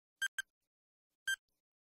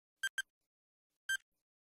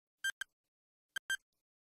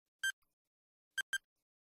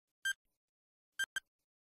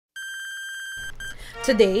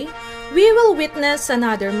Today, we will witness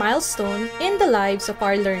another milestone in the lives of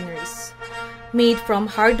our learners. Made from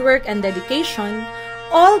hard work and dedication,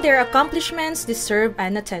 all their accomplishments deserve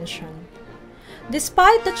an attention.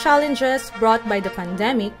 Despite the challenges brought by the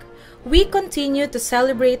pandemic, we continue to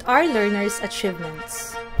celebrate our learners'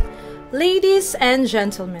 achievements. Ladies and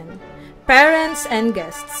gentlemen, parents and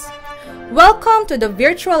guests, welcome to the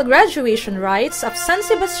virtual graduation rites of San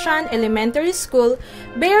Sebastian Elementary School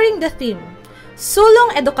bearing the theme,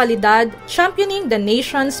 Sulong Edukalidad, Championing the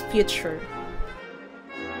Nation's Future.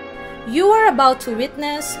 You are about to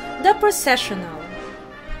witness the processional.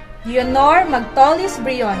 Leonor Magtolis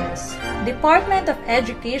Briones, Department of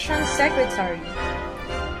Education Secretary.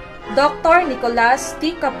 Dr. Nicolas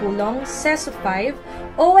T. Capulong, CESU 5,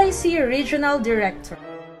 OIC Regional Director.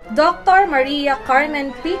 Dr. Maria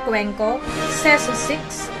Carmen P. Cuenco, CESU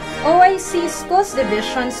 6, OIC Schools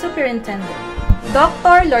Division Superintendent.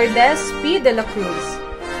 Dr. Lourdes P. De la Cruz,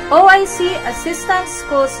 OIC Assistant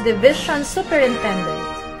Schools Division Superintendent.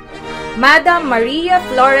 Madam Maria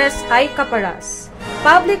Flores I. Caparas,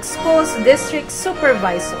 Public Schools District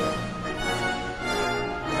Supervisor.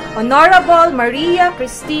 Honorable Maria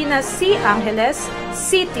Cristina C. Angeles,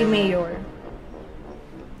 City Mayor.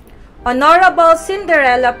 Honorable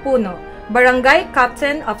Cinderella Puno, Barangay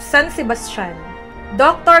Captain of San Sebastian.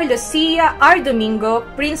 Dr. Lucia R. Domingo,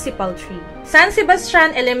 Principal 3. San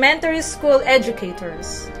Sebastian Elementary School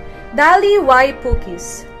Educators. Dali Y.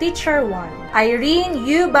 Pukis, Teacher 1. Irene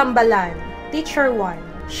U. Bambalan, Teacher 1.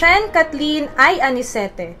 Shen Kathleen I.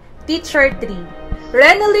 Anisete, Teacher 3.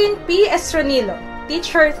 Renalyn P. Estronilo,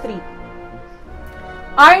 Teacher 3.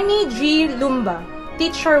 Arnie G. Lumba,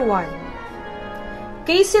 Teacher 1.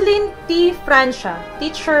 Kaiselyn T. Francia,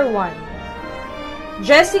 Teacher 1.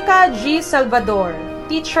 Jessica G. Salvador,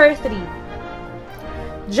 Teacher 3.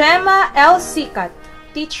 Gemma L. Sikat,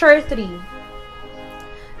 Teacher 3.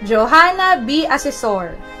 Johanna B.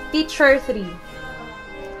 Asesor, Teacher 3.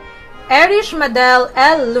 Erish Madel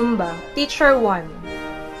L. Lumba, Teacher 1.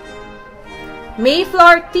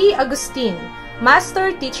 Mayflower T. Agustin,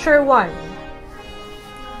 Master Teacher 1.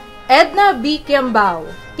 Edna B. Kiambao,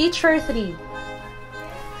 Teacher 3.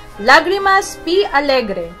 Lagrimas P.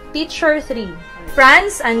 Alegre, Teacher 3.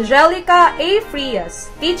 Franz Angelica A. Frias,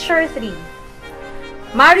 Teacher 3.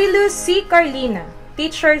 Mariluz C. Carlina,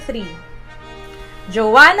 Teacher 3.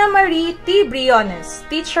 Joanna Marie T. Briones,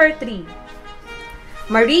 Teacher 3.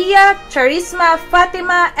 Maria Charisma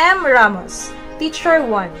Fatima M. Ramos, Teacher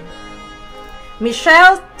 1.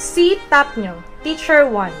 Michelle C. Tapnyo, Teacher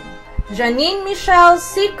 1. Janine Michelle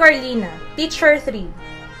C. Carlina, Teacher 3.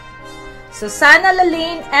 Susana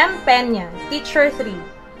Lalaine M. Peña, Teacher 3.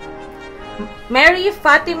 Mary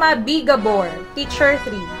Fatima B. Gabor, Teacher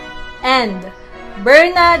 3. And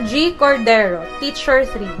Berna G. Cordero, Teacher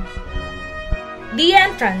 3. The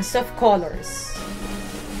entrance of colors.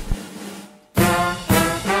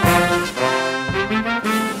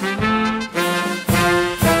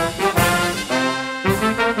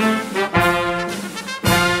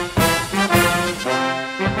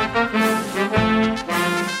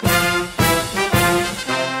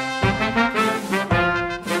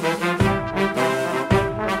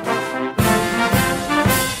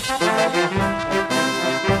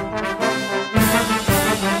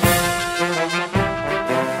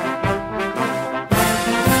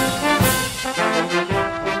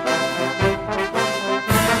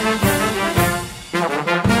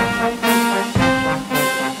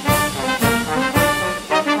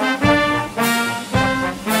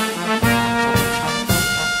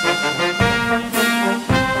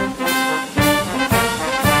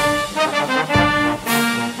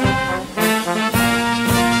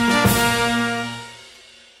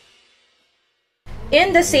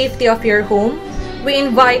 In the safety of your home, we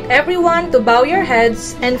invite everyone to bow your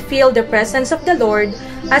heads and feel the presence of the Lord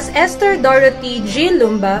as Esther Dorothy G.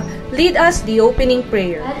 Lumba lead us the opening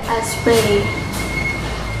prayer. Let us pray.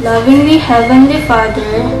 Lovingly Heavenly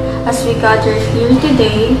Father, as we gather here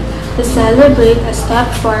today to celebrate a step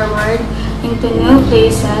forward into new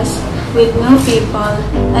places with new people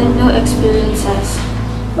and new experiences,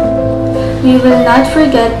 we will not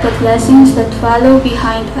forget the blessings that follow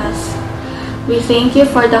behind us. We thank you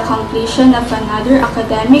for the completion of another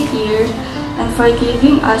academic year and for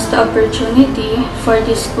giving us the opportunity for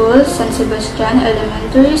this school, San Sebastian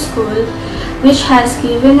Elementary School, which has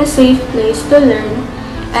given a safe place to learn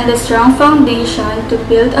and a strong foundation to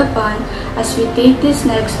build upon as we take this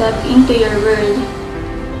next step into your word.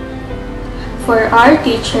 For our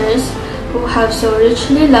teachers who have so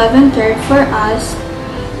richly loved and cared for us,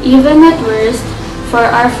 even at worst, for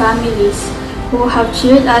our families who have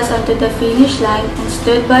cheered us onto the finish line and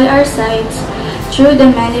stood by our sides through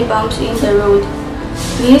the many bumps in the road.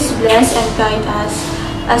 Please bless and guide us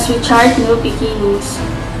as we chart new beginnings.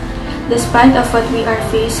 Despite of what we are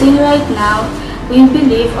facing right now, we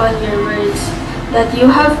believe on your words that you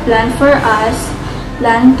have planned for us,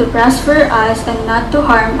 planned to prosper us and not to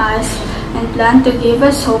harm us, and planned to give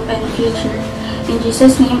us hope and future. In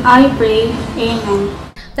Jesus' name I pray,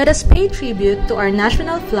 Amen. Let us pay tribute to our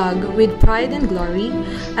national flag with pride and glory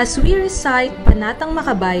as we recite Panatang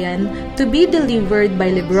Makabayan to be delivered by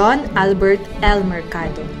Lebron Albert L.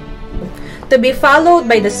 Mercado. To be followed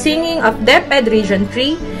by the singing of DepEd Region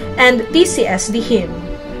 3 and TCSD hymn.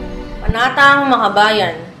 Panatang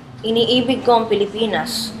Makabayan, iniibig ko ang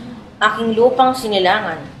Pilipinas, aking lupang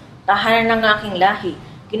sinilangan, tahanan ng aking lahi,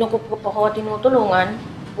 kinukupkup ako at tinutulungan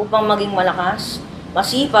upang maging malakas,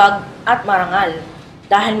 masipag at marangal.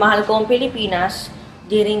 Dahil mahal ko ang Pilipinas,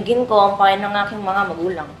 diringgin ko ang payo ng aking mga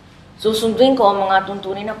magulang. Susunduin ko ang mga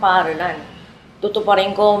tuntunin na paaralan.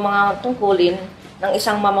 Tutuparin ko ang mga tungkulin ng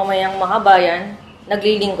isang mamamayang makabayan,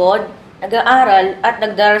 naglilingkod, nag-aaral at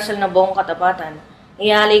nagdarasal na buong katapatan.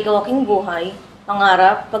 Ialay ko aking buhay,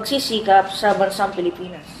 pangarap, pagsisikap sa bansang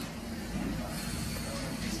Pilipinas.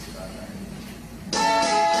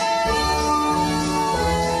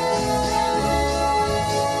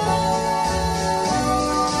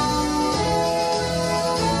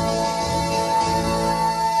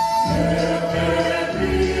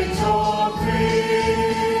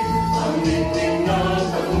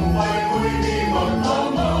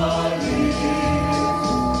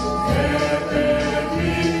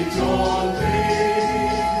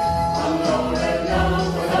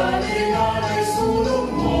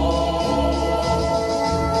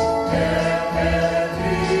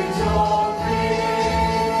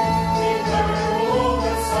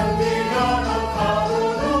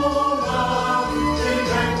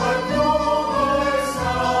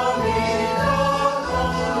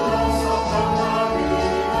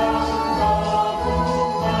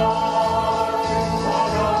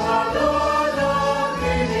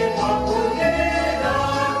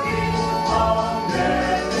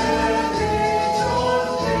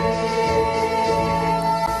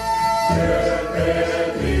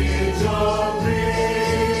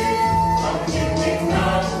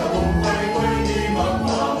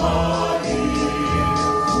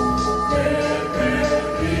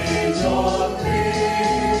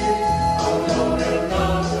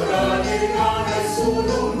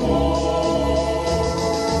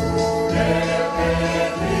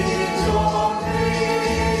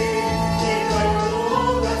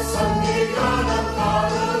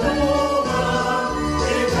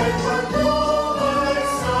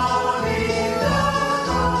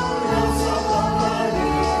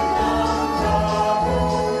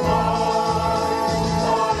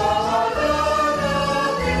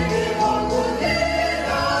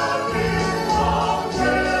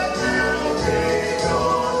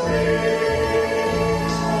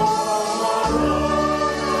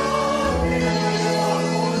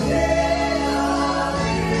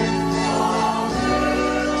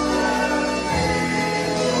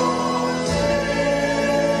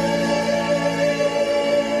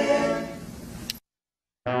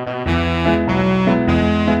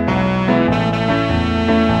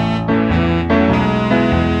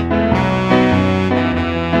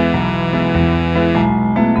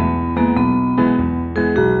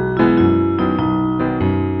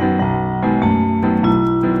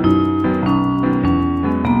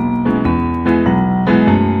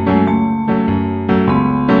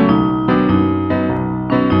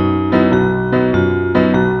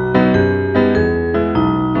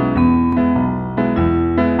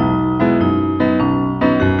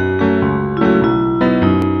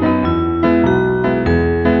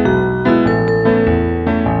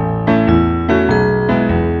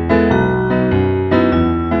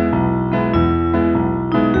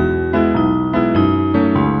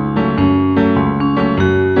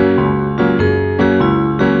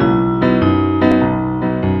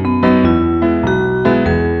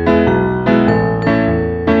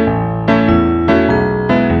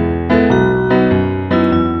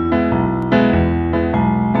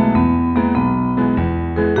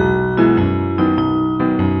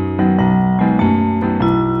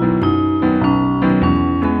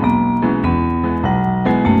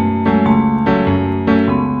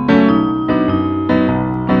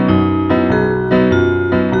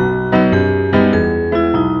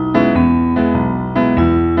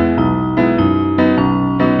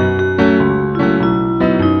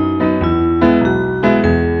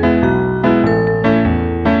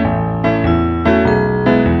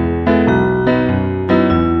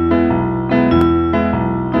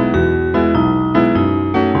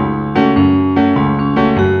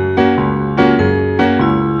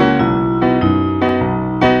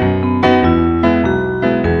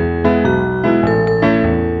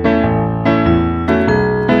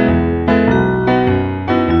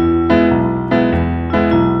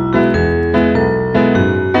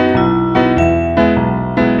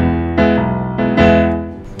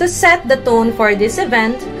 To set the tone for this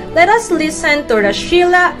event, let us listen to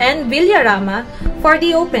Rashila and Villarama for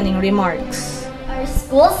the opening remarks. Our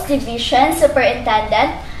school's division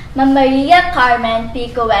superintendent, Ma'am Maria Carmen P.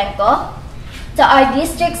 Cuenco, to our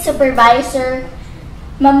district supervisor,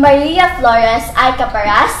 Ma'am Maria Flores I.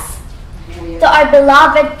 Caparas, to our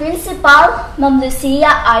beloved principal, Ma'am Lucia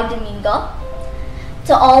I. Domingo,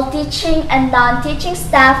 to all teaching and non-teaching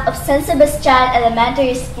staff of San Sebastian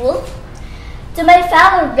Elementary School, to my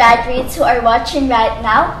fellow graduates who are watching right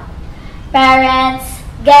now, parents,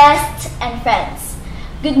 guests, and friends,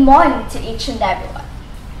 good morning to each and everyone.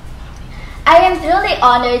 I am truly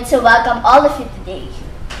honored to welcome all of you today.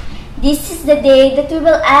 This is the day that we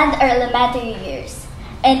will end our elementary years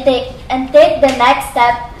and take the next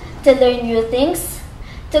step to learn new things,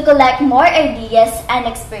 to collect more ideas and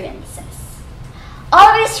experiences.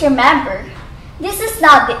 Always remember, this is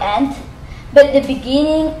not the end, but the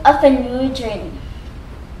beginning of a new journey.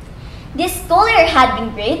 This school year had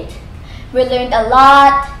been great. We learned a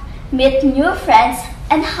lot, met new friends,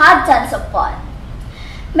 and had tons of fun.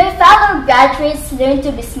 My fellow graduates learned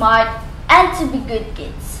to be smart and to be good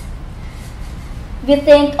kids. We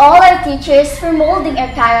thank all our teachers for molding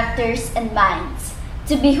our characters and minds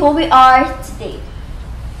to be who we are today.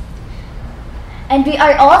 And we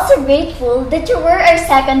are also grateful that you were our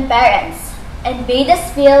second parents and made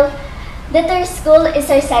us feel that our school is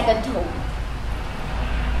our second home.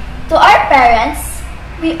 To our parents,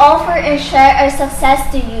 we offer and share our success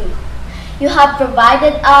to you. You have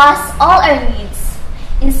provided us all our needs,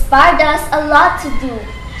 inspired us a lot to do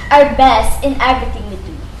our best in everything we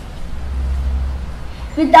do.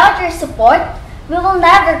 Without your support, we will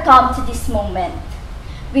never come to this moment.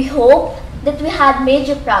 We hope that we had made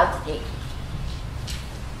you proud today.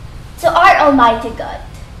 To our Almighty God,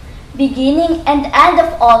 beginning and end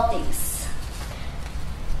of all things,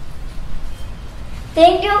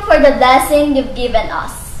 thank you for the blessing you've given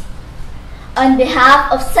us. On behalf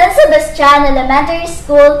of San Sebastian Elementary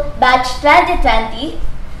School Batch 2020,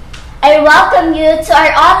 I welcome you to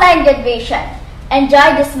our online graduation.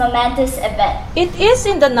 Enjoy this momentous event. It is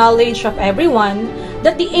in the knowledge of everyone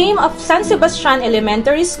that the aim of San Sebastian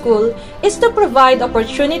Elementary School is to provide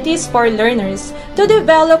opportunities for learners to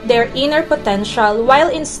develop their inner potential while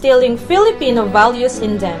instilling Filipino values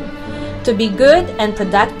in them, to be good and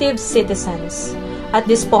productive citizens. At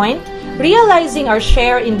this point, realizing our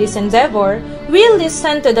share in this endeavor, we'll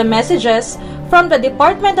listen to the messages from the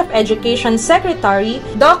Department of Education Secretary,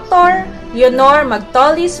 Dr. Leonor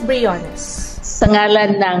Magtolis Briones. Sa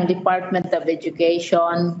ngalan ng Department of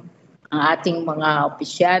Education, ang ating mga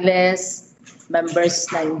opisyales, members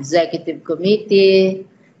ng Executive Committee,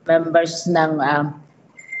 members ng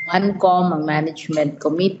MANCOM, ang Management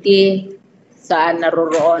Committee, saan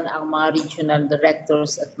naroroon ang mga regional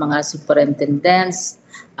directors at mga superintendents,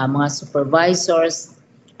 mga supervisors,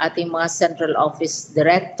 ating mga central office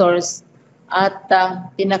directors, at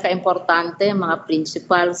pinaka-importante, mga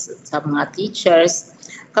principals sa mga teachers.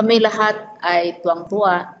 Kami lahat ay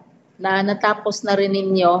tuwang-tuwa na natapos na rin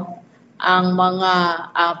ninyo ang mga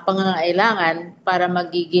pangangailangan para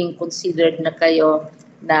magiging considered na kayo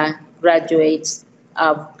na graduates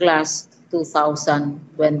of class 2020.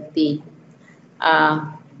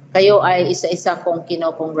 Kayo ay isa-isa kong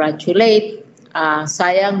kino-congratulate.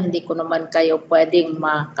 Sayang hindi ko naman kayo pwedeng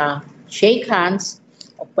maka-shake hands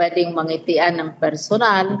o pwedeng mangitian ng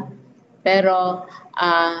personal. Pero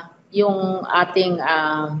yung ating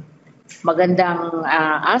magandang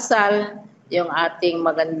asal, yung ating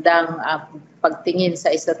magandang pagtingin sa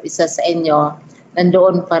isa't isa sa inyo,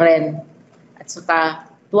 nandoon pa rin. At saka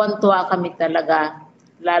tuwan-tuwa kami talaga,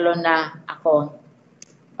 lalo na ako.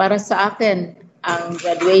 Para sa akin, ang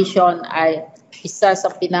graduation ay isa sa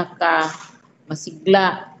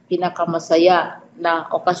pinaka-masigla, pinaka-masaya na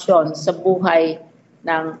okasyon sa buhay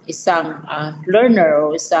ng isang learner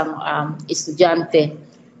o isang estudyante.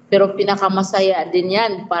 Pero pinakamasaya din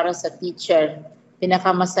yan para sa teacher.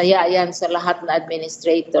 Pinakamasaya yan sa lahat na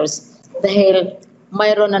administrators dahil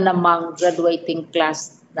mayroon na namang graduating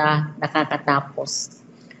class na nakakatapos.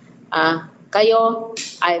 Kayo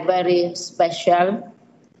ay very special.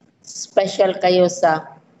 Special kayo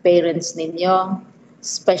sa parents ninyo.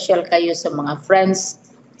 Special kayo sa mga friends,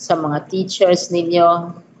 sa mga teachers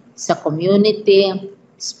ninyo, sa community.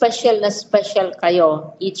 Special na special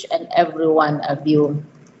kayo, each and every one of you.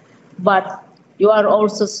 But you are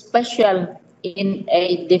also special in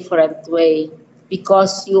a different way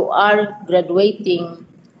because you are graduating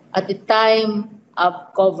at the time of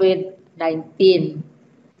COVID-19.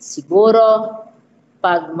 Siguro,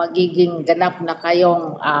 pag magiging ganap na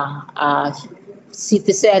kayong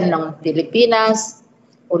citizen ng Pilipinas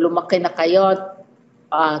o lumaki na kayo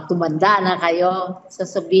tumanda na kayo,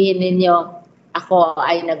 sasabihin ninyo, ako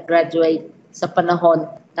ay nag-graduate sa panahon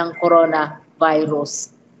ng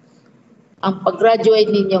coronavirus. Ang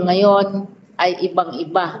pag-graduate ninyo ngayon ay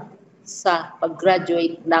ibang-iba sa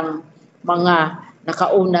pag-graduate ng mga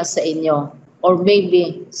nakauna sa inyo or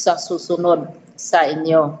maybe sa susunod sa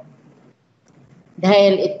inyo.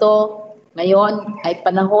 Dahil ito ngayon ay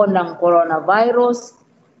panahon ng coronavirus,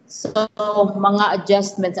 so mga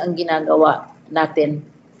adjustments ang ginagawa natin.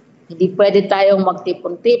 Hindi pwede tayong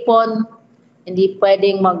magtipon-tipon, hindi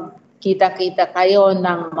pwedeng magkita-kita kayo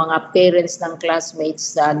ng mga parents ng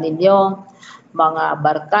classmates ninyo, mga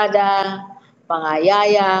barkada, mga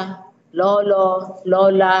yaya, lolo,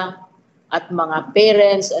 lola, at mga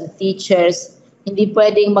parents and teachers. Hindi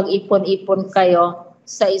pwedeng mag-ipon-ipon kayo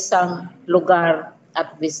sa isang lugar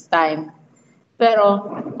at this time. Pero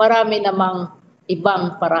marami namang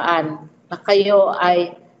ibang paraan na kayo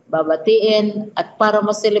ay babatiin at para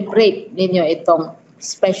ma-celebrate ninyo itong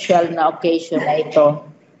special na occasion na ito.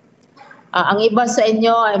 Ang iba sa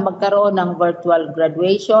inyo ay magkaroon ng virtual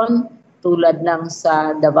graduation tulad ng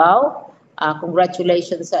sa Davao.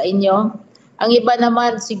 Congratulations sa inyo. Ang iba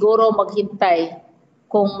naman siguro maghintay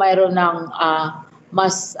kung mayroon ng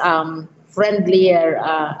mas friendlier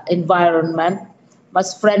environment,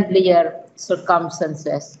 mas friendlier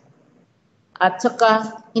circumstances. At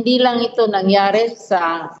saka, hindi lang ito nangyari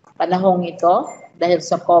sa panahong ito dahil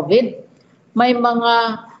sa COVID. May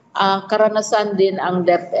mga karanasan din ang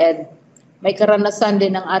DepEd. May karanasan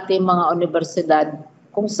din ang ating mga universidad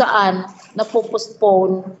kung saan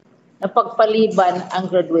napopostpone, napagpaliban ang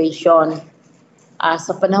graduation.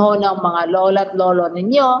 Sa panahon ng mga lola at lolo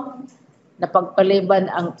ninyo,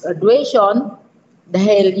 napagpaliban ang graduation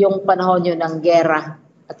dahil yung panahon yun ng gera.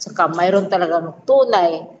 At saka mayroon talagang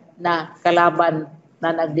tunay na kalaban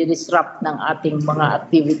na nagdi-disrupt ng ating mga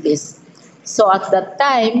activities. So at that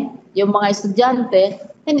time, yung mga estudyante,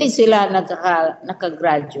 hindi sila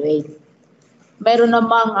nakagraduate. Mayroon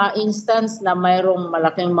namang instance na mayroong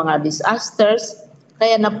malaking mga disasters,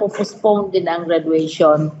 kaya napopostpone din ang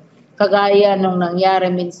graduation. Kagaya nung nangyari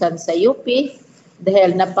minsan sa UP,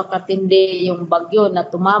 dahil napakatindi yung bagyo na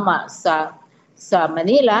tumama sa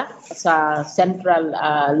Manila, sa Central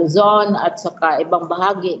Luzon at saka ibang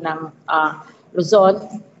bahagi ng Luzon,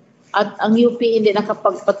 at ang UP hindi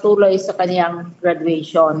nakapagpatuloy sa kanyang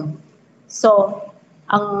graduation. So,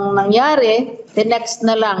 ang nangyari, next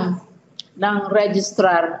na lang ng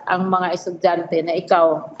registrar ang mga estudyante na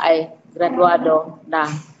ikaw ay graduado na.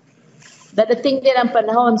 Dadating din ang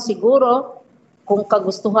panahon siguro kung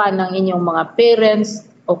kagustuhan ng inyong mga parents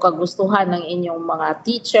o kagustuhan ng inyong mga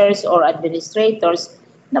teachers or administrators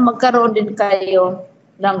na magkaroon din kayo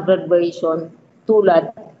ng graduation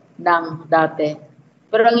tulad ng dati.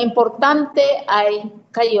 Pero ang importante ay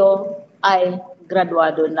kayo ay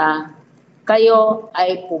graduado na. Kayo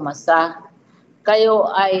ay pumasa. Kayo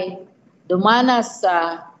ay dumanas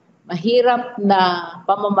sa mahirap na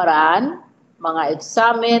pamamaraan, mga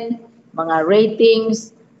examen, mga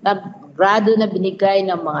ratings, na grado na binigay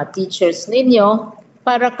ng mga teachers ninyo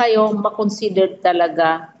para kayo makonsider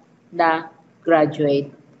talaga na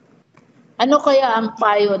graduate. Ano kaya ang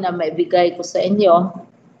payo na maibigay ko sa inyo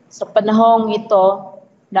sa panahong ito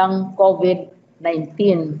ng COVID-19?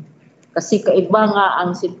 Kasi kaiba nga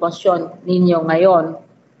ang sitwasyon ninyo ngayon.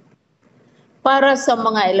 Para sa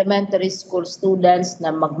mga elementary school students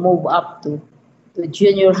na mag-move up to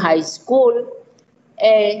junior high school,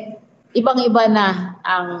 ibang-iba na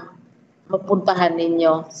ang mapuntahan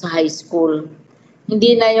ninyo sa high school.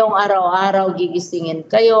 Hindi na yung araw-araw gigisingin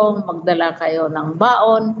kayo, magdala kayo ng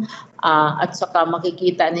baon, at saka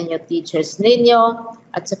makikita ninyo teachers ninyo,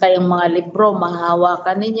 at saka yung mga libro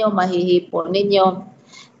mahahawakan ninyo, mahihipo ninyo.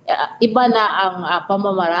 Iba na ang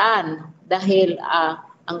pamamaraan dahil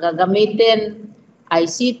ang gagamitin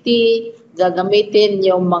ICT, gagamitin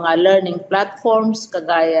yung mga learning platforms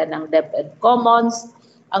kagaya ng DepEd Commons,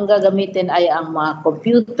 ang gagamitin ay ang mga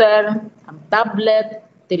computer, ang tablet,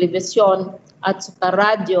 telebisyon, at saka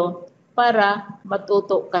radyo para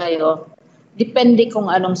matuto kayo. Depende kung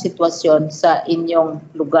anong sitwasyon sa inyong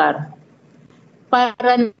lugar.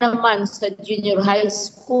 Para naman sa junior high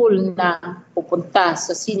school na pupunta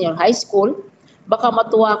sa senior high school, baka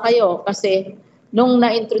matuwa kayo kasi nung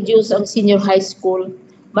na-introduce ang senior high school,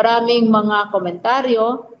 maraming mga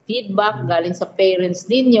komentaryo, feedback galing sa parents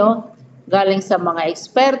ninyo, galing sa mga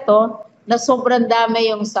eksperto, na sobrang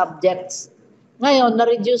dami yung subjects. Ngayon,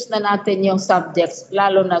 na-reduce na natin yung subjects,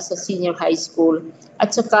 lalo na sa senior high school, at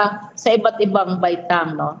saka sa iba't ibang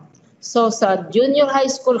baitang, no? So, sa junior high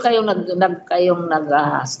school kayong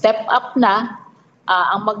nag-step up na,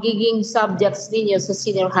 ang magiging subjects ninyo sa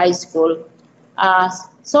senior high school,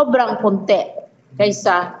 sobrang konti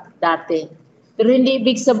kaysa dati. Pero hindi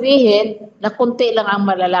ibig sabihin na konti lang ang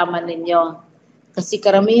malalaman ninyo. Kasi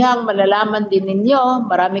karamihang malalaman din ninyo,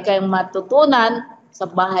 marami kayong matutunan sa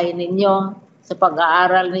bahay ninyo, sa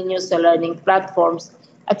pag-aaral ninyo sa learning platforms,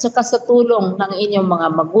 at saka sa tulong ng inyong mga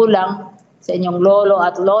magulang, sa inyong lolo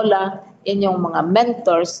at lola, inyong mga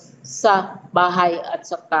mentors sa bahay at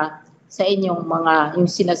saka sa inyong mga, yung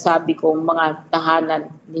sinasabi kong mga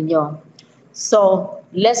tahanan ninyo. So,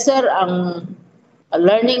 lesser ang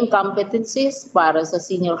learning competencies para sa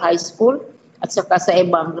senior high school at saka sa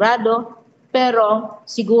ibang grado, pero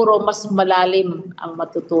siguro mas malalim ang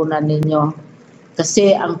matutunan ninyo.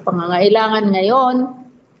 Kasi ang pangangailangan ngayon,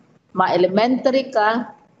 ma-elementary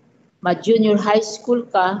ka, ma-junior high school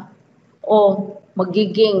ka, o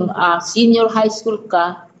magiging senior high school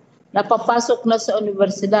ka, napapasok na sa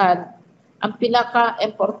universidad, ang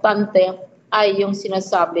pinaka-importante ay yung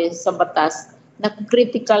sinasabi sa batas na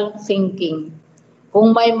critical thinking.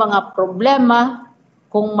 Kung may mga problema,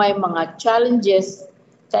 kung may mga challenges,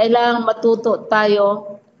 kailangang matuto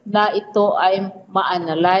tayo na ito ay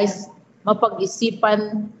ma-analyze,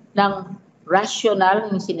 mapag-isipan ng rational,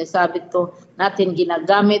 yung sinasabi to natin,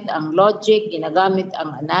 ginagamit ang logic, ginagamit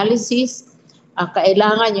ang analysis,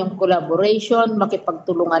 kailangan yung collaboration,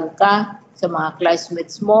 makipagtulungan ka sa mga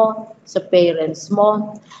classmates mo, sa parents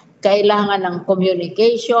mo, kailangan ng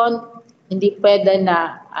communication, hindi pwede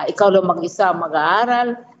na ikaw lang mag-isa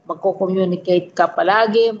mag-aaral, magko-communicate ka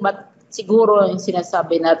palagi, but siguro yung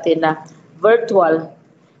sinasabi natin na virtual.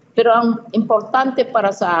 Pero ang importante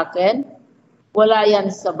para sa akin, wala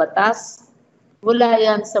yan sa batas, wala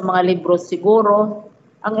yan sa mga libro siguro.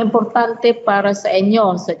 Ang importante para sa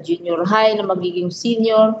inyo, sa junior high na magiging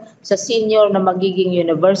senior, sa senior na magiging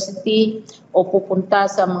university, o pupunta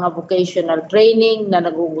sa mga vocational training na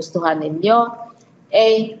nagugustuhan ninyo,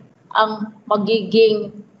 ang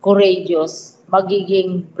magiging courageous,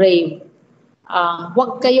 magiging brave.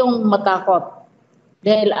 Huwag kayong matakot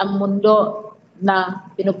dahil ang mundo na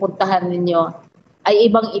pinupuntahan ninyo ay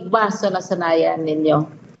ibang-iba sa nasanayan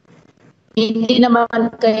ninyo. Hindi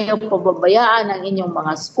naman kayo pababayaan ng inyong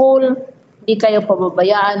mga school, hindi kayo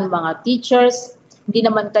pababayaan ng mga teachers, hindi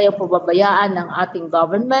naman kayo pababayaan ng ating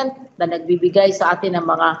government na nagbibigay sa atin ng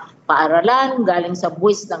mga paaralan galing sa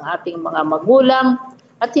buwis ng ating mga magulang,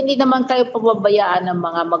 at hindi naman kayo pababayaan ng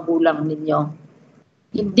mga magulang ninyo.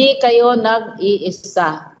 Hindi kayo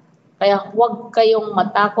nag-iisa. Kaya huwag kayong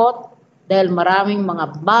matakot dahil maraming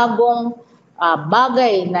mga bagong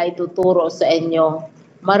bagay na ituturo sa inyo.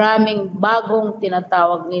 Maraming bagong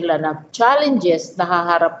tinatawag nila na challenges na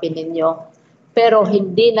haharapin ninyo, pero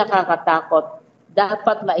hindi nakakatakot.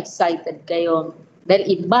 Dapat ma-excited kayo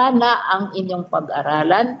dahil iba na ang inyong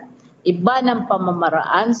pag-aralan, iba ng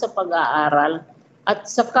pamamaraan sa pag-aaral, at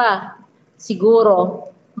saka siguro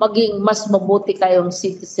maging mas mabuti kayong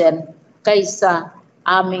citizen kaysa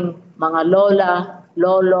aming mga lola,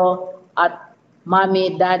 lolo, at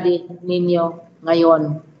mami, daddy ninyo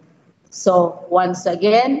ngayon. So, once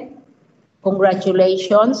again,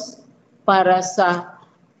 congratulations para sa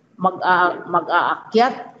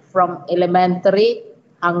mag-aakyat from elementary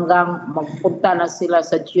hanggang magpunta na sila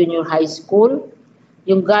sa junior high school.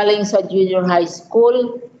 Yung galing sa junior high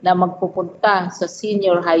school na magpupunta sa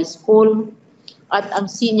senior high school, at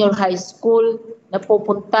ang senior high school na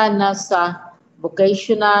pupunta na sa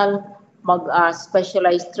vocational,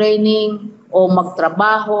 mag-specialized training o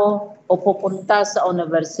magtrabaho, o pupunta sa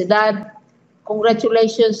universidad.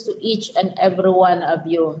 Congratulations to each and every one of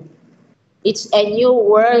you. It's a new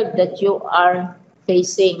world that you are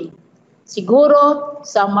facing. Siguro,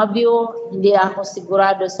 some of you, hindi ako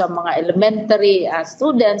sigurado sa mga elementary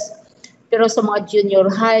students, pero sa mga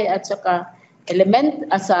junior high at saka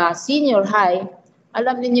sa senior high,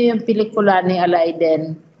 alam niyo yung pelikula ni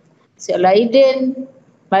Aladdin. Si Aladdin,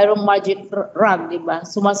 mayroong magic rug, di ba?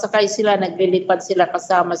 Sumasakay sila, naglilipad sila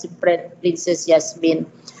kasama si Princess Yasmin.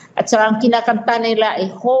 At saka ang kinakanta nila, a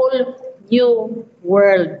whole new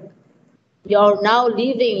world. You're now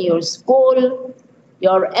leaving your school,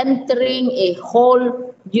 you're entering a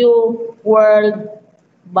whole new world,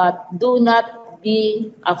 but do not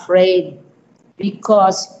be afraid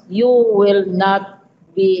because you will not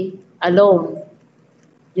be alone.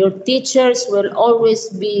 Your teachers will always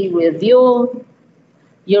be with you.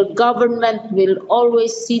 Your government will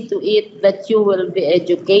always see to it that you will be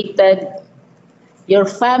educated. Your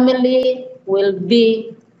family will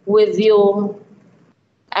be with you.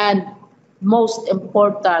 And most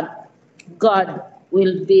important, God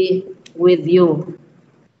will be with you.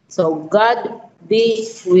 So God be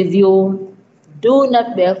with you. Do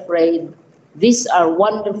not be afraid. These are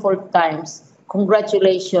wonderful times.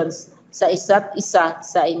 Congratulations sa isa't isa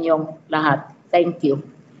sa inyong lahat. Thank you.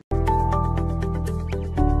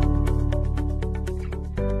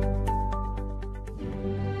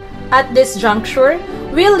 At this juncture,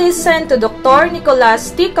 we'll listen to Dr.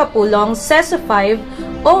 Nicolas T. Capulong, CESO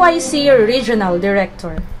 5, OIC Regional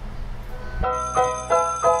Director.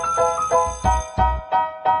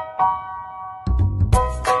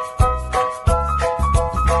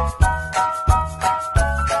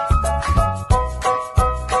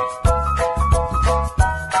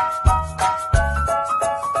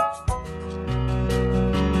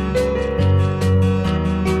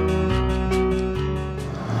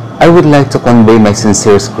 I would like to convey my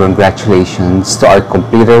sincerest congratulations to our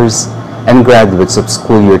completers and graduates of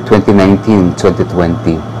school year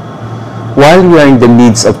 2019-2020. While we are in the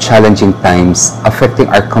midst of challenging times affecting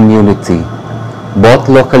our community, both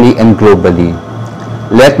locally and globally,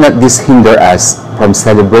 let not this hinder us from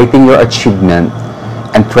celebrating your achievement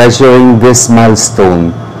and treasuring this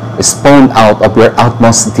milestone spawned out of your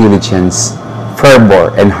utmost diligence,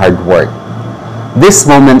 fervor, and hard work. This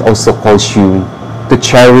moment also calls you to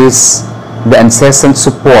cherish the incessant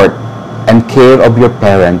support and care of your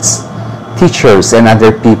parents, teachers, and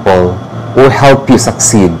other people who help you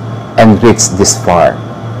succeed and reach this far.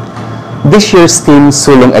 This year's theme,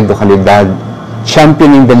 Sulong Edukalidad,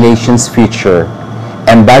 Championing the Nation's Future,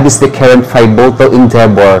 embodies the current pivotal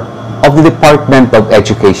endeavor of the Department of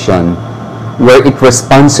Education, where it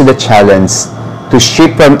responds to the challenge to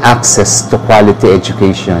shift from access to quality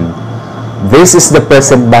education. This is the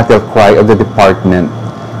present battle cry of the department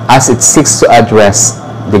as it seeks to address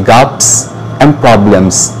the gaps and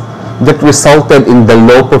problems that resulted in the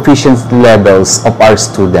low proficiency levels of our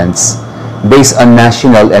students based on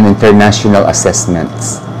national and international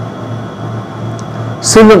assessments.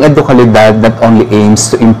 Sulong Edukalidad not only aims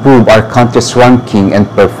to improve our country's ranking and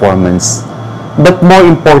performance, but more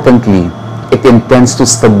importantly, it intends to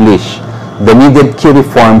establish the needed key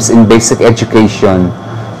reforms in basic education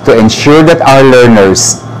to ensure that our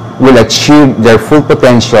learners will achieve their full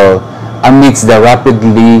potential amidst the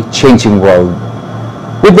rapidly changing world.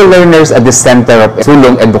 With the learners at the center of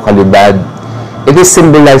Sulong Edukalidad, it is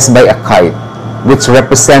symbolized by a kite, which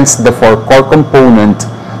represents the four core components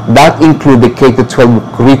that include the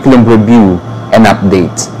K-12 curriculum review and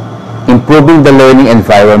update, improving the learning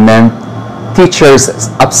environment, teachers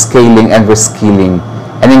upscaling and reskilling,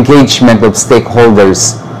 and engagement of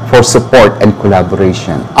stakeholders for support and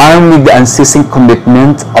collaboration. Armed with the unceasing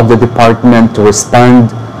commitment of the department to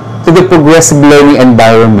respond to the progressive learning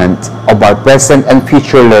environment of our present and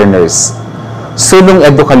future learners, Sulong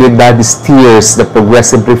Edukalidad steers the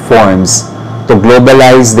progressive reforms to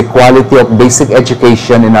globalize the quality of basic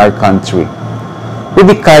education in our country.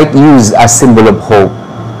 With the kite used as symbol of hope,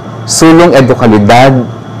 Sulong Edukalidad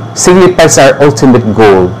signifies our ultimate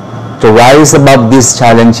goal to rise above these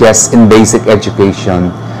challenges in basic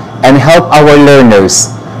education and help our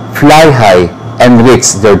learners fly high and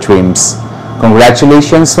reach their dreams.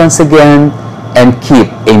 Congratulations once again, and keep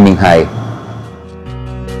aiming high.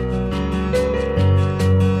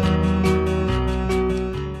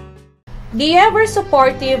 The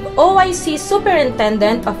ever-supportive OIC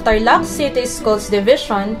Superintendent of Tarlac City Schools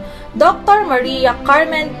Division, Dr. Maria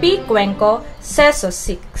Carmen P. Cuenco, CESO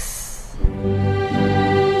 6.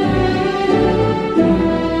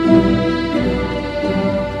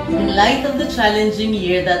 In light of the challenging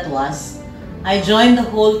year that was, I joined the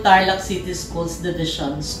whole Tarlac City Schools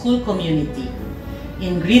Division school community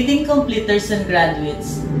in greeting completers and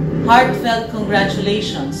graduates heartfelt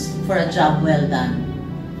congratulations for a job well done.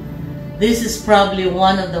 This is probably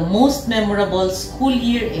one of the most memorable school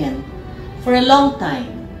year-end for a long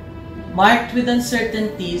time, marked with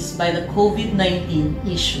uncertainties by the COVID-19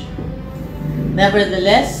 issue.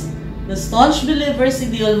 Nevertheless, the staunch believers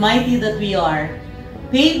in the Almighty that we are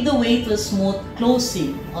paved the way to a smooth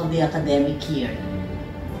closing of the academic year.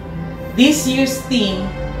 This year's theme,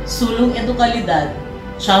 Sulong Edukalidad,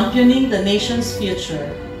 Championing the Nation's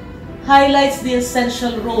Future, highlights the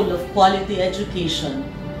essential role of quality education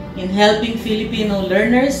in helping Filipino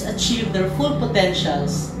learners achieve their full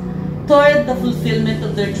potentials toward the fulfillment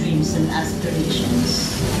of their dreams and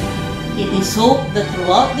aspirations. It is hoped that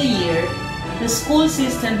throughout the year, the school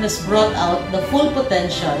system has brought out the full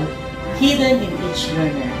potential hidden in each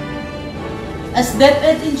learner. As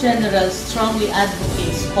DepEd in general strongly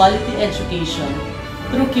advocates quality education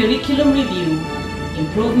through curriculum review,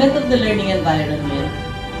 improvement of the learning environment,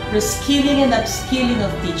 reskilling and upskilling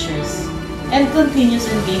of teachers, and continuous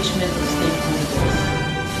engagement of stakeholders,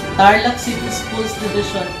 Tarlac City Schools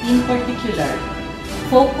Division in particular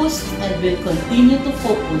focused and will continue to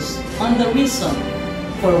focus on the reason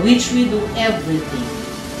for which we do everything,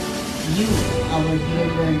 you, our dear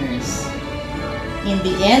learners. In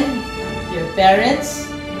the end, your parents,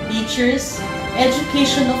 teachers,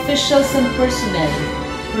 education officials, and personnel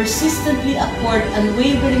persistently accord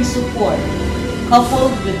unwavering support,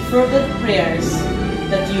 coupled with fervent prayers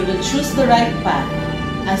that you will choose the right path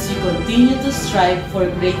as you continue to strive for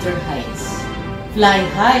greater heights. Fly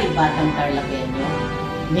high, Batang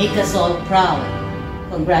Tarlaqueño. Make us all proud.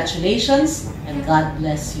 Congratulations and God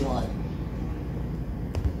bless you all.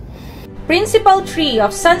 Principal 3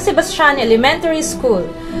 of San Sebastian Elementary School,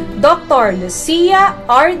 Dr. Lucia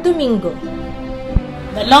R. Domingo.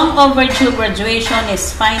 The long overdue graduation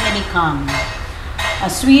is finally come.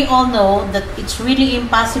 As we all know that it's really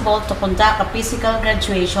impossible to conduct a physical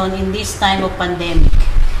graduation in this time of pandemic.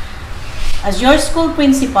 As your school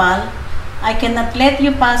principal, I cannot let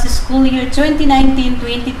you pass school year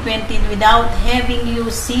 2019-2020 without having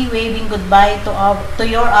you see waving goodbye to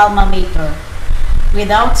your alma mater,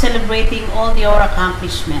 without celebrating all your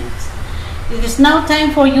accomplishments. It is now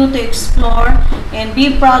time for you to explore and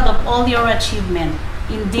be proud of all your achievements.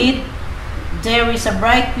 Indeed, there is a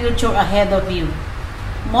bright future ahead of you.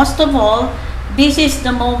 Most of all, this is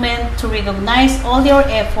the moment to recognize all your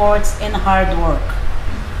efforts and hard work.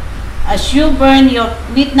 As you burn your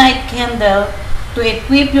midnight candle to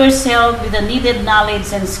equip yourself with the needed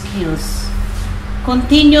knowledge and skills,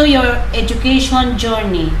 continue your education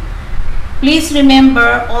journey. Please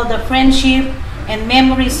remember all the friendship and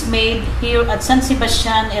memories made here at San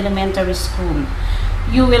Sebastian Elementary School.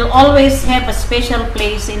 You will always have a special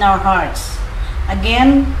place in our hearts.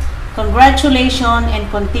 Again, congratulations and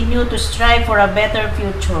continue to strive for a better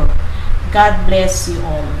future. God bless you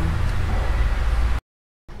all.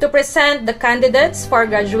 To present the candidates for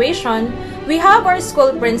graduation, we have our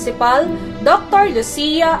school principal, Dr.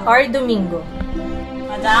 Lucia R. Domingo.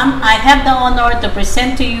 Madam, I have the honor to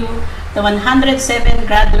present to you the 107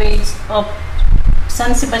 graduates of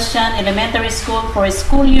San Sebastian Elementary School for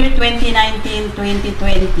school year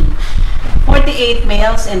 2019-2020, 48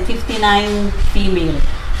 males and 59 female,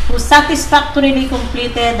 who satisfactorily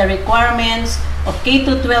completed the requirements of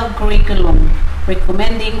K-12 curriculum,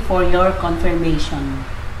 recommending for your confirmation.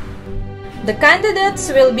 The candidates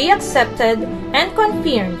will be accepted and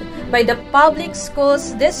confirmed by the Public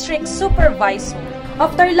Schools District Supervisor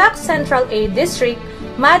of Tarlac Central A District,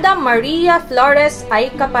 Madam Maria Flores I.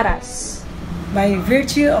 Caparas. By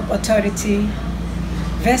virtue of authority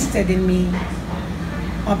vested in me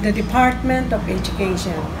of the Department of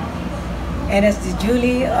Education and as the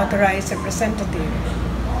duly authorized representative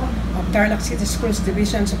of Tarlac City Schools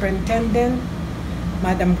Division Superintendent,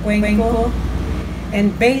 Madam Cuenco,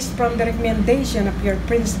 and based from the recommendation of your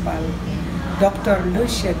principal, Dr.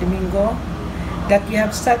 Lucia Domingo, that you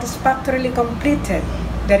have satisfactorily completed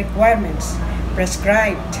the requirements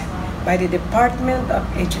prescribed by the Department of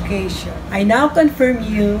Education. I now confirm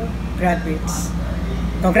you, graduates.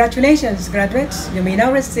 Congratulations, graduates. You may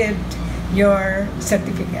now receive your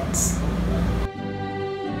certificates.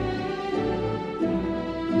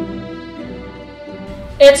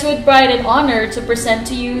 It's with pride and honor to present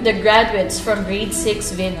to you the graduates from Grade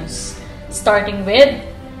 6 Venus, starting with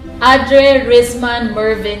Adre Rizman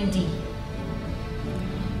Mervin D.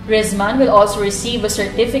 Rizman will also receive a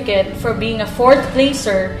certificate for being a 4th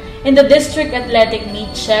placer in the District Athletic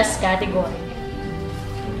Meet Chess category.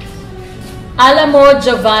 Alamo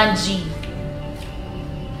Jovan G.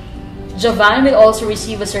 Jovan will also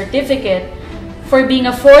receive a certificate for being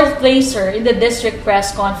a 4th placer in the District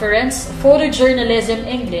Press Conference, Photojournalism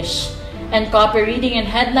English, and Copy Reading and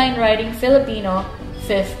Headline Writing Filipino,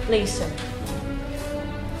 5th placer.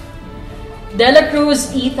 De La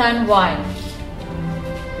Cruz Ethan Y.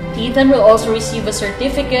 Ethan will also receive a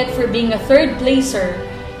certificate for being a 3rd placer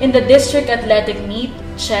in the District Athletic Meet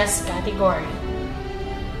Chess category.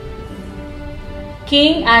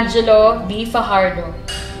 King Angelo B. Fajardo.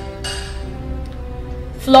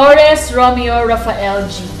 Flores Romeo Rafael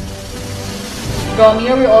G.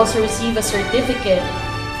 Romeo will also receive a certificate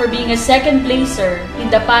for being a 2nd placer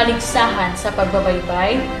in the paligsahan sa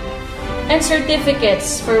pagbabaybay and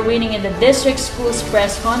certificates for winning in the District Schools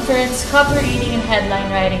Press Conference, Copy Reading and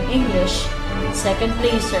Headline Writing English, 2nd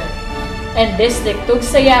placer, and District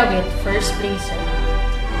Tugsayawit, 1st placer.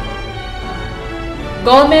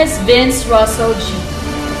 Gomez Vince Russell G.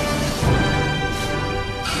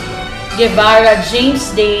 Guevara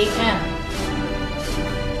James Day M.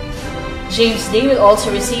 James Day will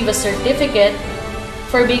also receive a certificate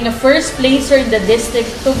for being a 1st placer in the District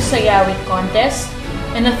Tugsayawit contest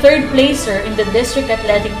and a 3rd placer in the District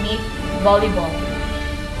Athletic Meet Volleyball.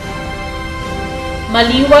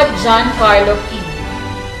 Maliwat John Carlo P.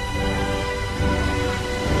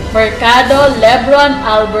 Mercado Lebron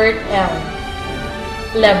Albert L.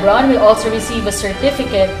 Lebron will also receive a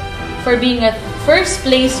certificate for being a first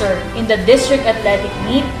placer in the district athletic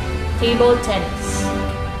meet, table tennis.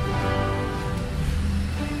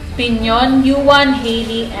 Piñon Yuan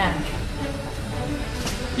Haley M.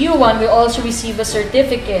 Yuan will also receive a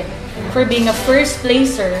certificate for being a first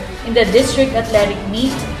placer in the district athletic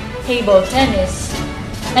meet, table tennis,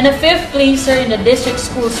 and a fifth placer in the district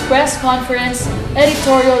school's press conference,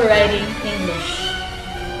 editorial writing English.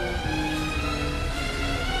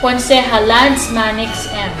 Conseja Lance Manix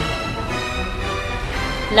M.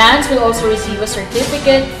 Lance will also receive a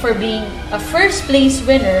certificate for being a first place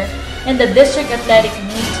winner in the district athletic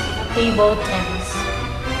meet, table tennis.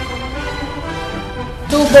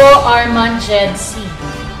 Tubo Arman Jed C.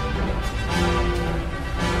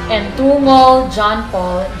 And Tungol John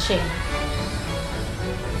Paul J.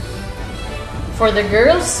 For the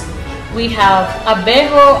girls, we have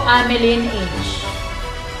Abejo Ameline H.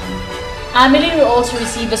 Ameline will also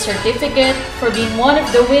receive a certificate for being one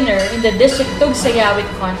of the winner in the district Tugsayawit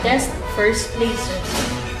contest, first placer.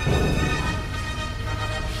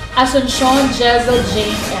 Asuncion Jezel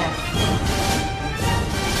Jane F.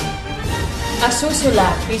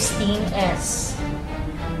 Asusula Christine S.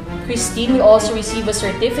 Christine will also receive a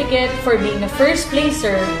certificate for being a first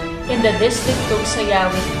placer in the district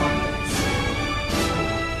Tugsayawit contest.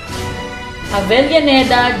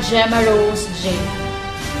 Avellaneda Gemma Rose J.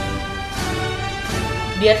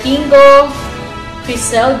 Biatingo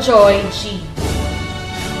Crisel Joy G.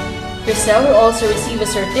 Crisel will also receive a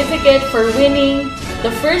certificate for winning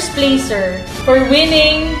the first placer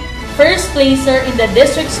in the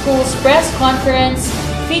district school's press conference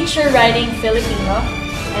feature writing Filipino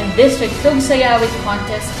and district Tugsayawit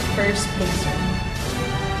contest first placer.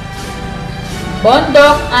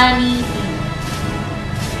 Bondok Ani E.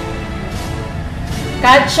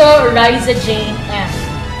 Cacho Riza Jane M.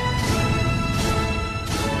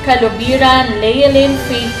 Kalubiran Leilin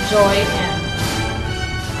Faith Joy M.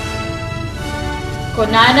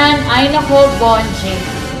 Konanan Ainaho Bon J.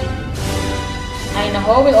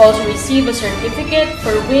 Ainaho will also receive a certificate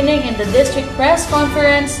for winning in the district press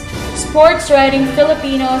conference sports writing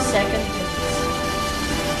Filipino second place.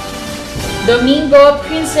 Domingo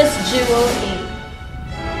Princess Jewel A.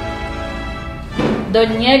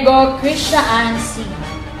 Doniego Krisha Ann C.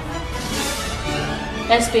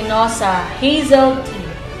 Espinosa Hazel T.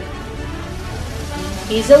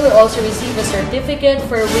 Hazel will also receive a certificate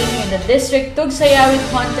for winning in the district Tugsayawit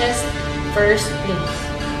contest, first place.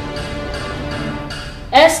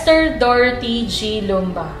 Esther Dorothy G.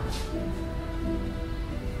 Lumba.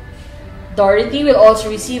 Dorothy will also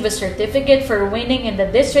receive a certificate for winning in the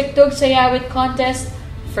district Tugsayawit contest,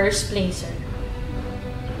 first placer.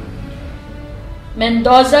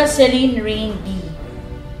 Mendoza Celine Rain B.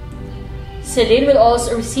 Celine will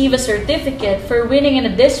also receive a certificate for winning in the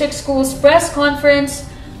district school's press conference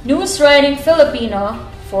news writing Filipino,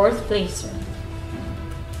 fourth placer.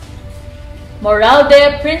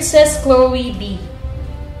 Moralde Princess Chloe B.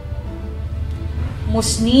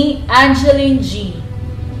 Musni Angeline G.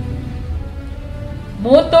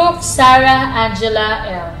 Mutok Sarah Angela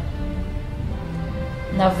L.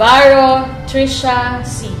 Navarro Trisha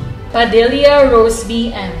C. Padilla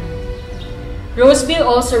Roseby M. Roseby will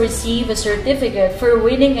also receive a certificate for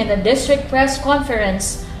winning in the district press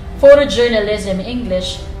conference photojournalism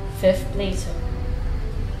English, 5th placer.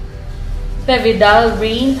 Pevidal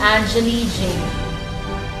Rain Angeli J.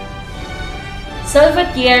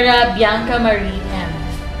 Salvatierra Bianca Marie M.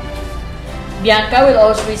 Bianca will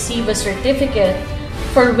also receive a certificate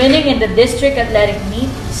for winning in the district athletic meet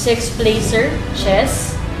 6th placer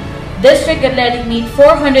chess, district athletic meet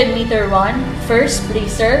 400 meter run 1st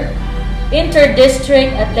placer,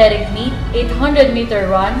 inter-district athletic meet 800 meter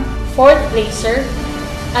run 4th placer,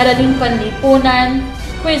 Araling Panlipunan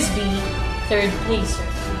Quiz B 3rd placer.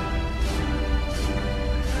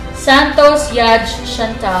 Santos Yaj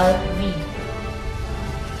Chantal V.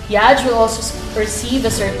 Yaj will also receive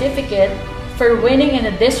a certificate for winning in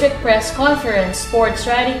the district press conference sports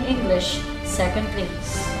writing English 2nd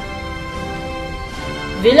place.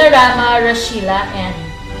 Villarama Rashila N.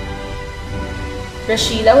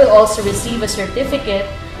 Rashila will also receive a certificate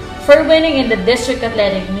for winning in the district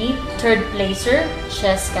athletic meet 3rd placer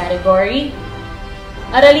chess category,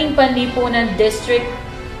 Araling Panlipunan District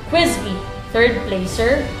Quiz B 3rd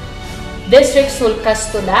placer, District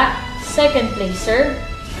Sulcastula 2nd placer,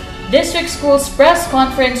 District Schools Press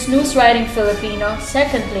Conference News Writing Filipino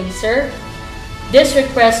 2nd placer, District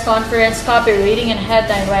Press Conference Copywriting and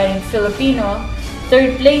Headline Writing Filipino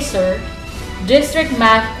 3rd placer, District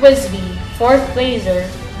Math Quiz B 4th placer,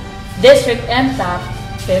 District MTAP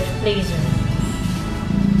 5th placer.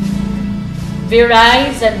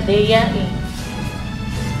 Virai Zandaya A.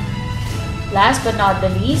 Last but not the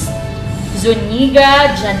least,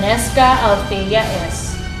 Zuniga Janeska Althea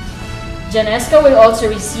S. Janeska will also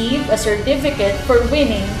receive a certificate for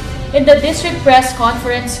winning in the District Press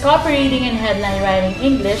Conference Copywriting and Headline Writing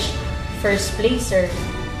English, 1st placer.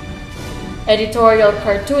 Editorial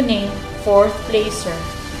Cartooning, 4th placer.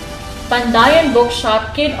 Pandayan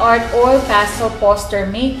Bookshop Kid Art Oil Pastel Poster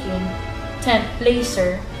Making, 10th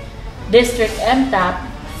placer. District MTAP,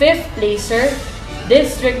 5th placer.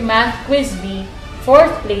 District Math Quiz B,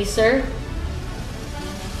 4th placer.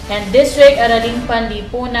 And District Araling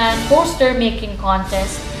Panlipunan Poster Making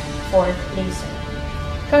Contest, 4th placer.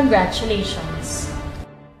 Congratulations!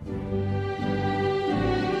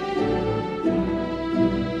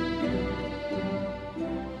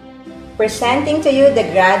 Presenting to you the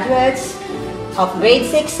graduates of Grade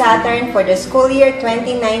 6 Saturn for the school year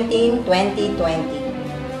 2019-2020.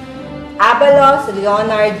 Abalos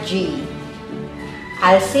Leonard G.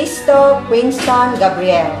 Alcisto Princeton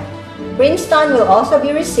Gabriel. Princeton will also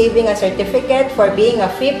be receiving a certificate for being a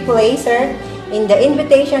 5th placer in the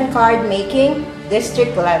invitation card making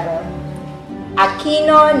district level.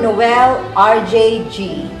 Aquino Noel RJ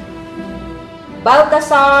G.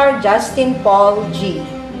 Baltasar Justin Paul G.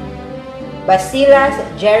 Basilas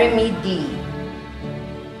Jeremy D.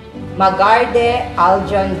 Magarde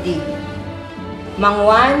Aljon D.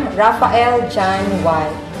 Mangwan Rafael John Y.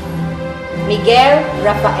 Miguel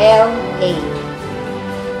Rafael A.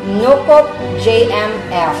 Nukop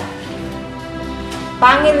JML.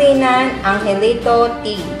 Pangilinan Angelito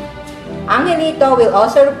T. Angelito will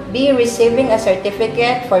also be receiving a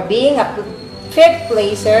certificate for being a 5th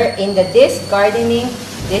placer in the disc gardening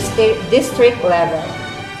district level.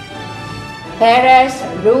 Perez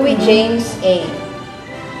Rui James A.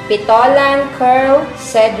 Pitolan Curl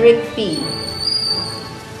Cedric P.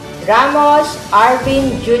 Ramos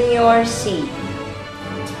Arvin Jr. C.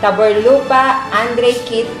 Taborlupa Andre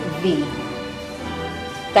Kit V.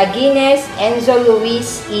 Tagines Enzo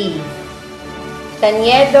Luis E.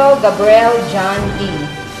 Taniedo Gabriel John D.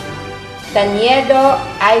 Taniedo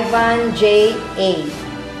Ivan J. A.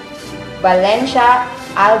 Valencia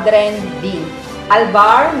Aldren B.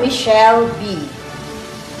 Alvar Michelle B.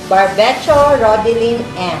 Barbecho Rodelin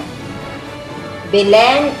M.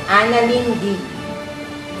 Belen Annalyn D.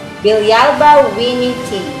 Bilyalba Winnie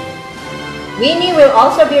T. Winnie will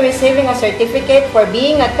also be receiving a certificate for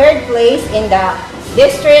being a 3rd place in the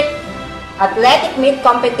district athletic meet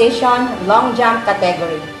competition long jump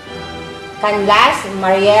category. Canlas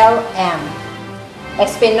Mariel M.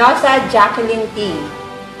 Espinosa Jacqueline T.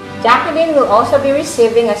 Jacqueline will also be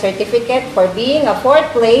receiving a certificate for being a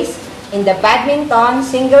 4th place in the badminton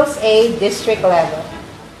singles A district level.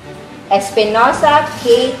 Espinosa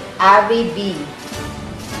Kate Avi B.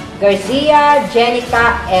 Garcia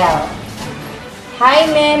Jenica L.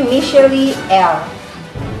 Jaime Micheli L.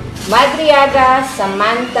 Madriaga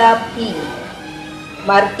Samantha P.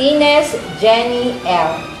 Martinez Jenny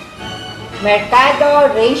L.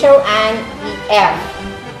 Mercado Rachel Ann E. F.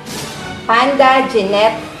 Panda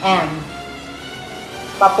Jeanette M.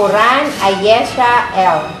 Papuran Ayesha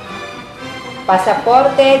L.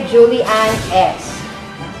 Pasaporte Julian S.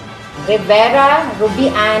 Rivera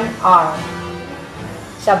Rubian R.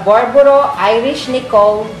 Saborboro Irish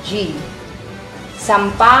Nicole G.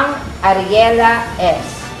 Sampang Ariela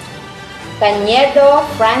S. Cañedo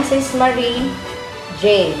Francis Marie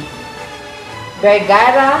J.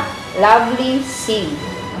 Vergara Lovely C.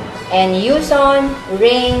 And Yuson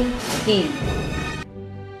Rain T.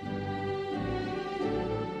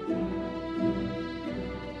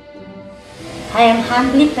 I am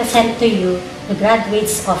humbly present to you the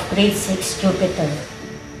graduates of Grade 6 Jupiter,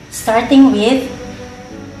 starting with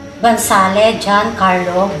Gonzale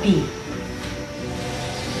Giancarlo B.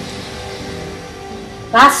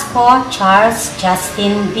 Vasco Charles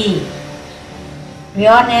Justin B.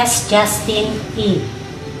 Riones Justin E.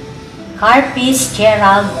 Carpis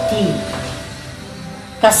Gerald D.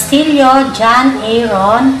 Castillo John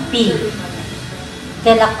Aaron P.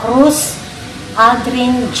 De la Cruz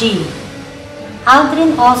Aldrin G.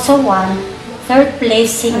 Aldrin also won 3rd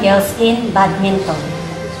place singles in badminton.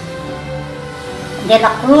 De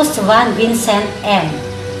la Cruz Juan Vincent M.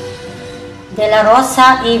 De la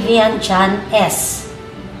Rosa Avian John S.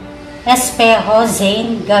 Espejo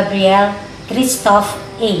Zane Gabriel Christoph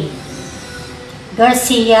A.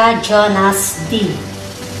 Garcia Jonas D.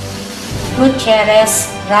 Gutierrez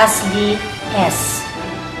Rasli S.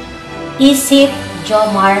 Isip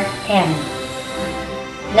Jomar M.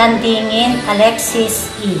 Landingin Alexis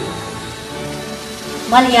E.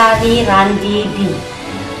 Malyari Randy B.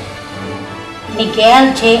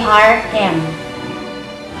 Miguel J.R. M.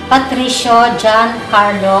 Patricio John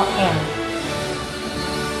Carlo L.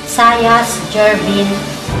 Sayas Jervin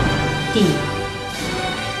T.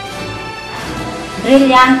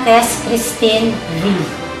 Brillantes Christine V.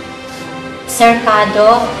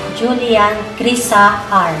 Cercado Julian Crisa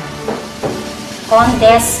R.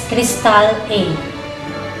 Condes Crystal A.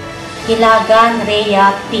 Ilagan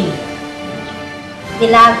Rhea P.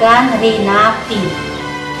 Ilagan Rina P.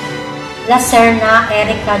 Lacerna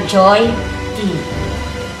Erica Joy T.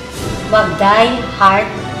 Magday Hart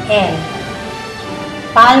L.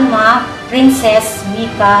 Palma Princess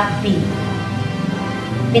Mika B.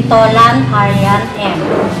 Pitolan Aryan M.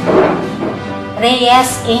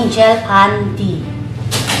 Reyes Angel Ann D.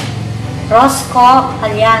 Rosco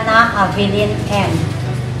Aliana Avilin M.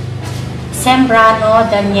 Sembrano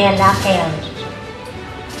Daniela L.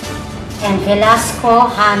 and Velasco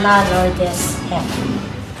Hannah Lourdes F.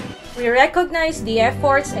 We recognize the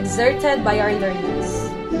efforts exerted by our learners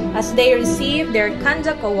as they receive their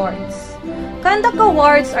Conduct Awards. Conduct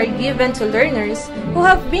Awards are given to learners who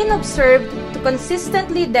have been observed to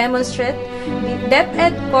consistently demonstrate the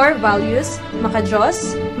DepEd core values,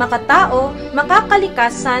 maka-Diyos, makatao,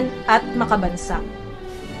 makakalikasan, at makabansa.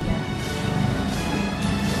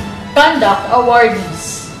 Conduct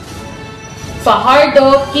Awardees: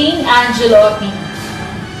 Fajardo King Angelo P.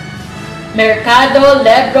 Mercado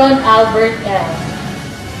Lebron Albert L.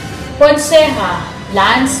 Ponceja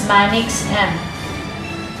Lance Manix M.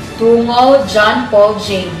 Tungo John Paul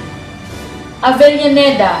J.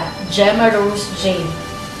 Avellaneda Gemma Rose J.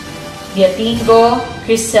 Viatingo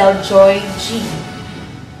Crisel Joy G.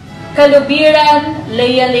 Kalubiran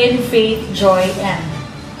Lealyn Faith Joy M.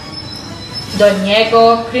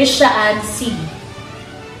 Doniego Krisha Ann C.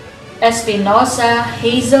 Espinosa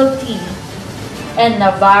Hazel T. and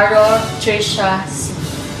Navarro Trisha C.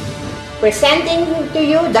 Presenting to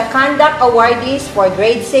you the Conduct Awardees for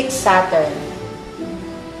Grade 6 Saturn.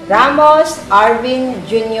 Ramos Arvin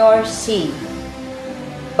Jr. C.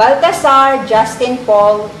 Baltasar Justin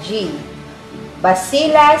Paul G.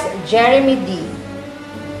 Basilas Jeremy D.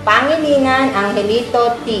 Pangilinan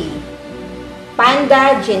Angelito T.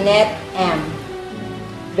 Panda Jeanette M.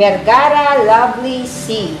 Vergara Lovely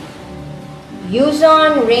C.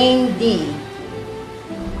 Yuzon Rain D.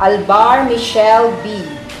 Albar Michelle B.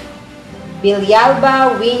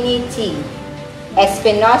 Bilyalba Winnie T.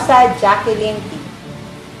 Espinosa Jacqueline T.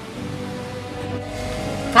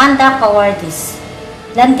 Conduct Awardees: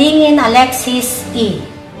 Landingin Alexis E.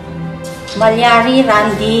 Malyari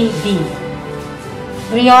Randy B.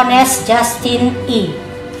 Briones Justin E.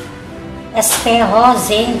 Espejo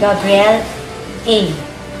Zane Gabriel A.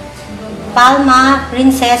 Palma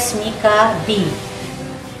Princess Mika B.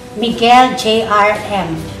 Miguel J.R.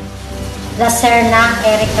 M. Lacerna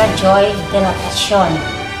Erica Joy de la Pasión.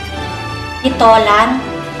 Itolan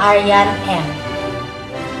Arian M.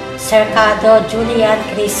 Cercado Julian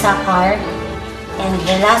Crisa R. and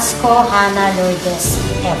Velasco Hannah Lourdes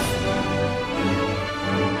F.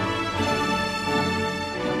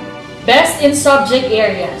 Best in Subject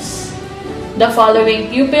Areas. The following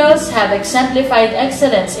pupils have exemplified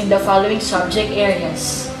excellence in the following subject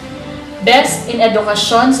areas. Best in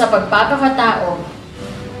Edukasyon sa Pagpapakatao,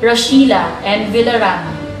 Roshila N.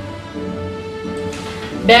 Villarama.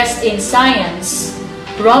 Best in Science,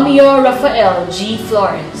 Romeo Rafael G.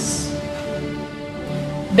 Flores.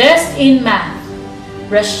 Best in Math,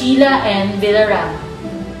 Rashila N. Villarama.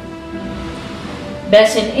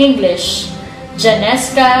 Best in English,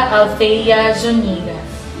 Janeska Althea Zuniga.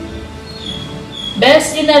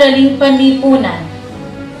 Best in Araling Panlipunan,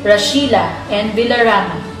 Rashila N.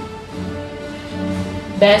 Villarama.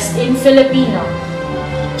 Best in Filipino,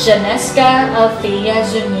 Janeska Althea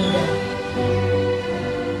Zuniga.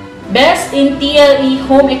 Best in TLE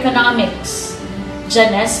Home Economics,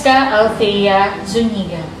 Janeska Althea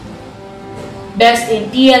Zuniga. Best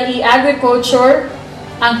in TLE Agriculture,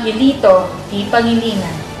 Angelito T.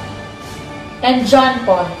 Pangilinan. And John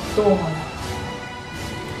Paul Tumon.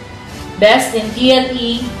 Best in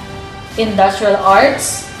TLE Industrial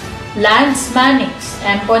Arts, Lance Manix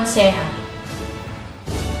M. Ponceja.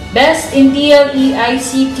 Best in TLE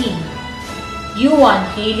ICT, Yuan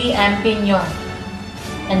Haley M. Piñon.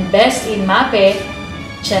 And Best in MAPE,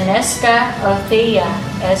 Janeska Althea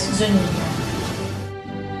S. Zuniga.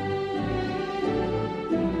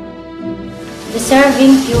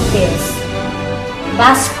 Deserving pupils: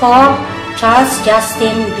 Vasco Charles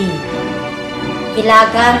Justin B.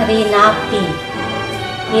 Ilagan Rina P.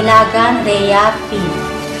 Ilagan Rhea P.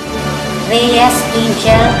 Reyes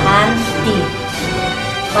Angel Ann D.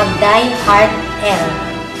 Magday Hart L.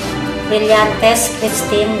 Brillantes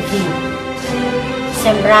Christine V.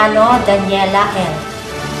 Sembrano Daniela L.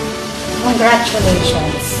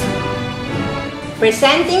 Congratulations.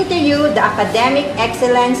 Presenting to you the Academic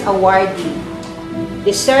Excellence Awardee,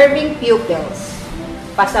 Deserving Pupils,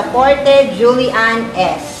 Pasaporte Julian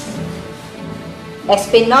S.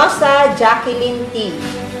 Espinosa Jacqueline T.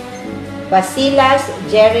 Basilas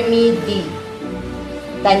Jeremy D.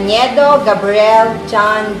 Taniedo Gabriel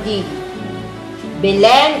John D.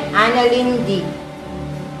 Belen Annalyn D.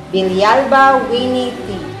 Villalba Winnie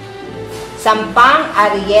T. Sampang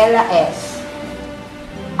Ariela S.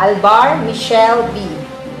 Albar Michelle B.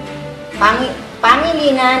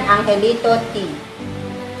 Pangilinan Angelito T.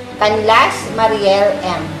 Canlas Mariel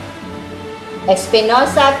M.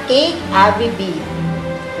 Espinosa Kate Abby B.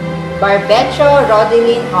 Barbecho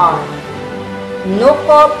Rodelyn R.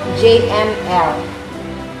 Nukop JML.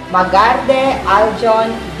 Magarde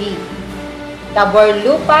Aljon B.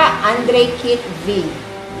 Taborlupa Andre Kit V.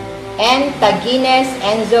 And Tagines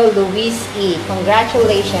Enzo Luis E.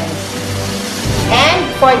 Congratulations. And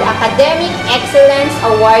for the Academic Excellence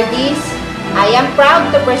Awardees, I am proud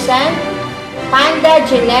to present Panda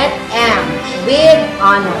Jeanette M. with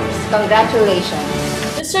honors. Congratulations.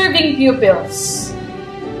 Deserving pupils.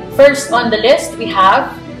 First on the list, we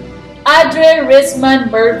have Adre Risman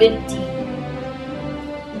Mervin T.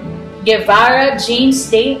 Guevara James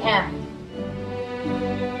Day M.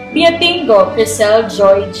 Piatingo Crisel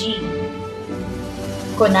Joy G.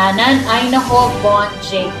 Konanan Ainaho Bon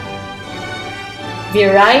J.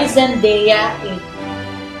 Viray Zendaya A.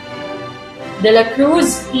 De la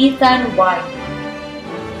Cruz Ethan Y.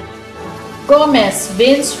 Gomez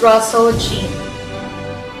Vince Russell G.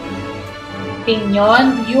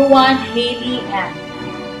 Pignon Yuan Haley M.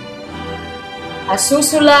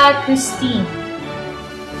 Asusula Christine.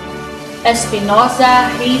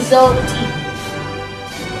 Espinosa Hazel T.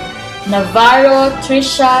 Navarro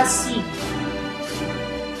Trisha C.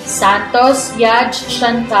 Santos Yaj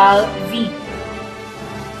Chantal V.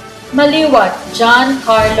 Maliwat John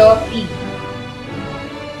Carlo P.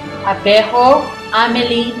 Abejo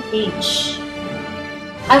Ameline H.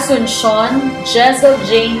 Asuncion Jessel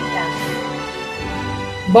Jane F.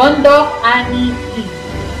 Bondok Annie E.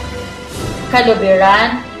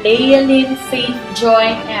 Calubiran Lealyn Faith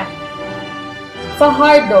Joy M.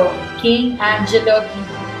 Fajardo King Angelo B.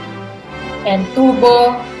 and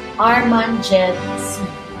Tubo Arman Jed C.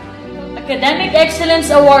 Academic Excellence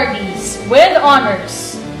Awardees with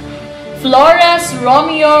honors: Flores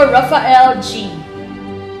Romeo Rafael G.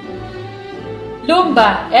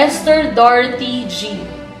 Lumba Esther Dorothy G.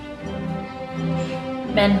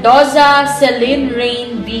 Mendoza Celine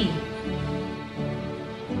Rain B.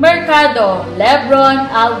 Mercado Lebron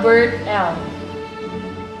Albert L.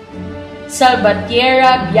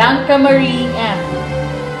 Salvatierra Bianca Marie M.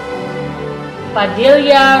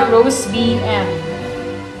 Padilla Rose B. M.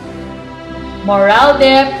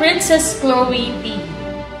 Moralde Princess Chloe B.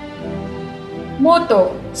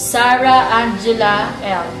 Moto Sarah Angela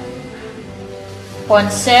L.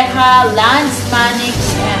 Ponceja Lance Manix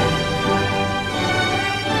M.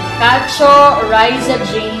 Cacho Riza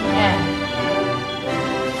Jane M.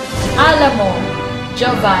 Alamo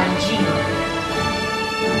Jovan G.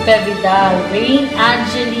 Pevidal Rain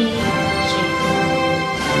Angeli G.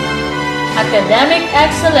 Academic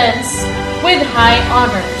Excellence with high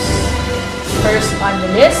honors. First on the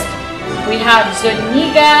list, we have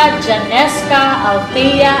Zuniga Janeska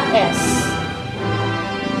Althea S.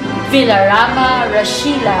 Villarama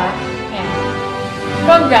Rashila M.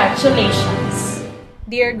 Congratulations.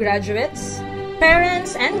 Dear graduates,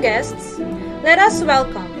 parents, and guests, let us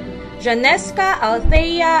welcome Janeska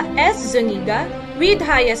Althea S. Zuniga with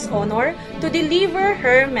highest honor to deliver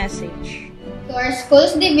her message. To our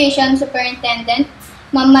school's division superintendent,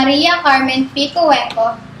 Ma'am Maria Carmen P.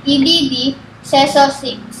 Cuenco, EDD, CESO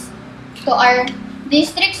 6. To our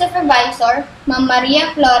district supervisor, Ma'am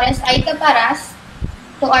Maria Flores I. Caparas.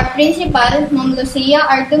 To our principal, Ma'am Lucia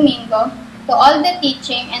R. Domingo. To all the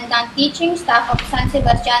teaching and non-teaching staff of San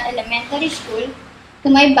Sebastian Elementary School. To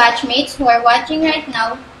my batchmates who are watching right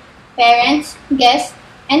now, parents, guests,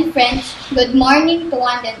 and friends, good morning to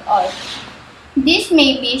one and all. This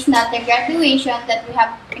maybe is not the graduation that we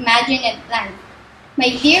have imagined and planned.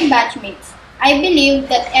 My dear batchmates, I believe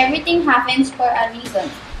that everything happens for a reason,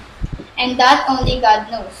 and that only God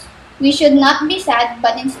knows. We should not be sad,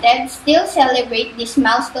 but instead still celebrate this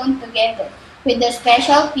milestone together with the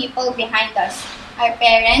special people behind us, our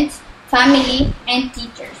parents, family, and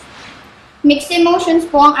teachers. Mixed emotions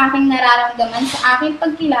po ang aking nararamdaman sa aking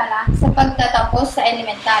pagkilala sa pagtatapos sa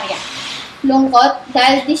elementarya. Lungkot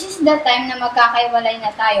dahil this is the time na magkakaiwalay na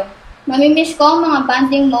tayo. Mamimiss ko ang mga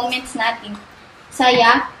bonding moments natin.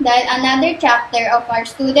 Saya dahil another chapter of our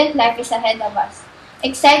student life is ahead of us.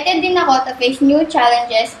 Excited din ako to face new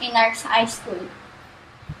challenges in our high school.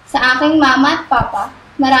 Sa aking mama at papa,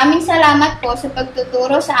 maraming salamat po sa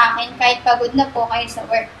pagtuturo sa akin kahit pagod na po kayo sa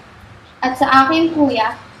work. At sa aking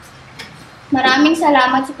kuya, maraming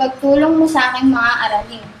salamat sa pagtulong mo sa aking mga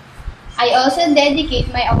aralin. I also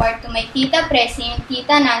dedicate my award to my Tita Presi and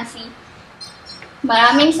Tita Nancy.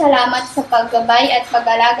 Maraming salamat sa paggabay at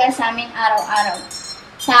pag-alaga sa amin araw-araw.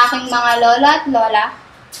 Sa aking mga lola at lola,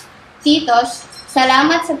 titos,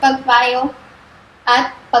 salamat sa pagpayo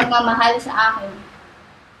at pagmamahal sa akin.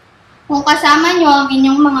 Kung kasama niyo ang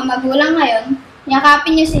inyong mga magulang ngayon,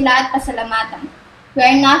 yakapin niyo sila at pasalamatan. We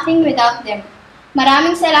are nothing without them.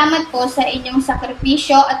 Maraming salamat po sa inyong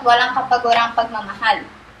sakripisyo at walang kapagurang pagmamahal.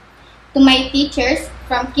 To my teachers,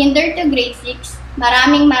 from kinder to grade 6,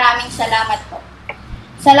 maraming salamat po.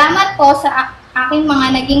 Salamat po sa aking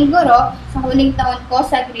mga naging guro sa huling taon ko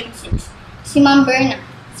sa grade 6. Si Ma'am Berna,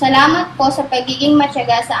 salamat po sa pagiging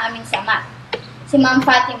matyaga sa amin sa math. Si Ma'am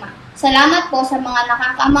Fatima, salamat po sa mga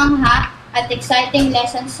nakakamangha at exciting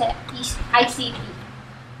lessons sa ICT.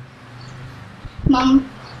 Ma'am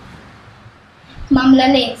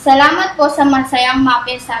Lalaine, salamat po sa masayang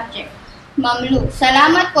mapping subject. Ma'am Lu,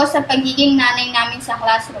 salamat po sa pagiging nanay namin sa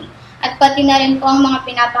classroom at pati na rin po ang mga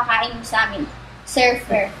pinapakain niyo sa amin. Sir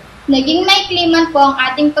Fer, naging maikli man po ang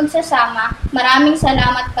ating pagsasama, maraming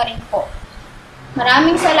salamat pa rin po.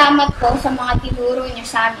 Maraming salamat po sa mga tinuro niyo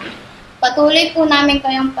sa amin. Patuloy po namin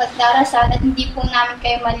kayong pagdarasal at hindi po namin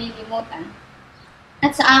kayo malilimutan.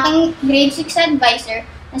 At sa aking grade 6 advisor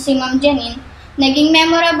na si Ma'am Janine, naging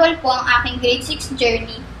memorable po ang aking grade 6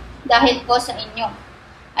 journey dahil po sa inyo.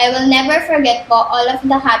 I will never forget po all of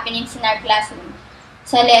the happenings in our classroom.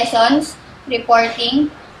 Sa lessons,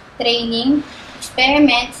 reporting, training,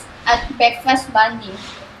 experiments, at breakfast bonding.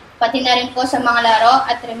 Pati na rin po sa mga laro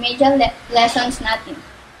at remedial lessons natin.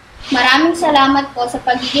 Maraming salamat po sa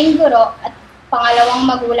pagiging guro at pangalawang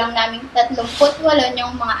magulang naming 38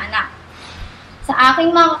 niyong mga anak. Sa aking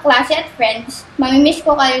mga kaklase at friends, mamimiss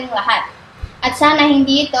ko kayong lahat. At sana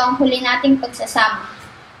hindi ito ang huli nating pagsasama.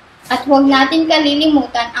 At huwag natin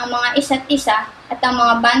kalilimutan ang mga isa't isa at ang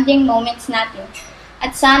mga bonding moments natin.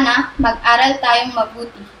 At sana mag-aral tayong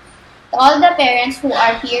mabuti. To all the parents who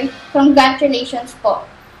are here, congratulations po.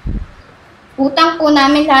 Utang po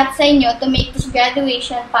namin lahat sa inyo to make this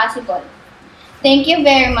graduation possible. Thank you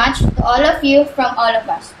very much to all of you from all of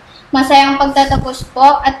us. Masayang pagtatapos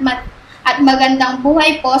po at magandang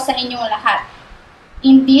buhay po sa inyong lahat.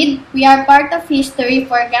 Indeed, we are part of history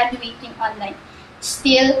for graduating online.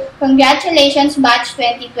 Still, congratulations Batch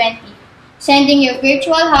 2020. Sending you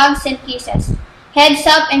virtual hugs and kisses. Heads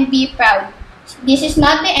up and be proud. This is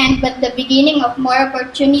not the end but the beginning of more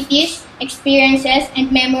opportunities, experiences,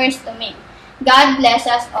 and memories to make. God bless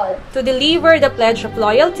us all. To deliver the Pledge of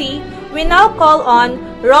Loyalty, we now call on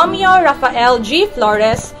Romeo Rafael G.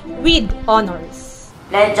 Flores with honors.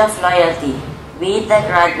 Pledge of Loyalty. We, the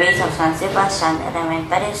graduates of San Sebastian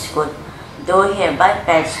Elementary School, do hereby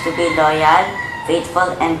pledge to be loyal,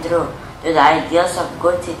 faithful, and true to the ideals of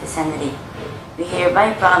good citizenry. We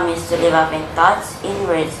hereby promise to live up in thoughts, in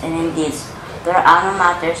words, and in deeds to our alma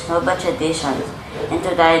mater's noble traditions and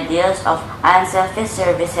to the ideals of unselfish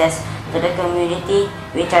services to the community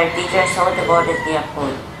which our teachers so devotedly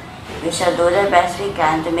uphold. We shall do the best we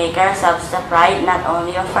can to make ourselves the pride not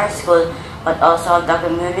only of our school but also of the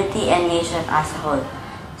community and nation as a whole.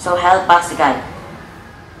 So help us God.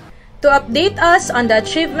 To update us on the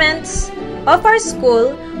achievements of our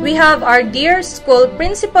school, we have our dear School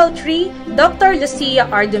Principal 3, Dr. Lucia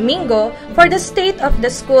R. Domingo, for the State of the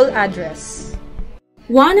School address.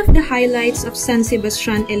 One of the highlights of San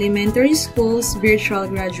Sebastian Elementary School's virtual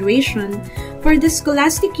graduation for the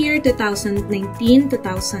scholastic year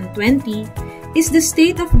 2019-2020 is the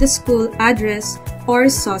State of the School address, or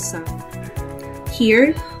SOSA.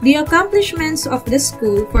 Here, the accomplishments of the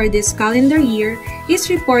school for this calendar year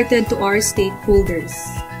is reported to our stakeholders.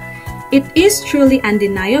 It is truly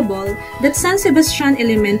undeniable that San Sebastian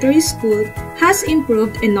Elementary School has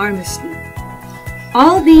improved enormously.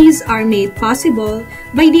 All these are made possible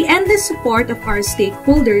by the endless support of our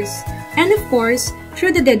stakeholders and of course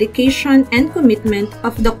through the dedication and commitment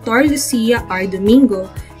of Dr. Lucia R.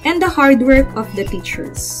 Domingo and the hard work of the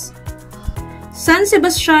teachers. San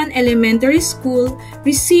Sebastian Elementary School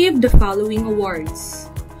received the following awards.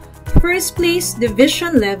 First place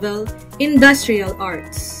Division Level Industrial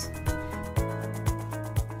Arts.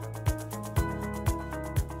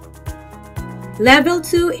 Level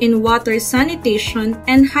 2 in Water Sanitation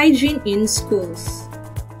and Hygiene in Schools.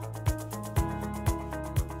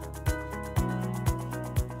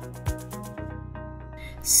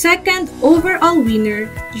 second overall winner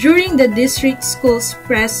during the district school's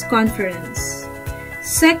press conference,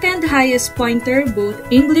 second highest pointer both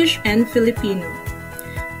English and Filipino,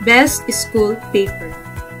 best school paper,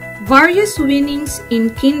 various winnings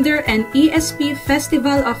in Kinder and ESP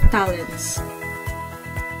Festival of Talents,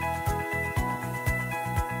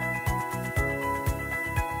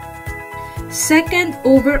 second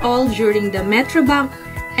overall during the Metrobank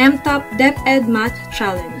MTOP DepEd Math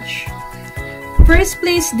Challenge. First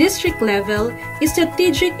place district level is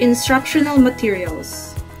Strategic Instructional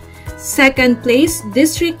Materials. Second place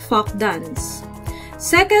District Folk Dance.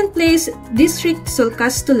 Second place District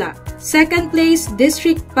Sulcastula. Second place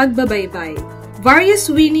District Pagbabaybay. Various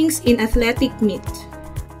winnings in athletic meet.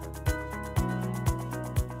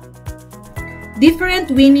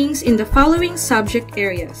 Different winnings in the following subject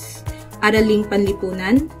areas: Araling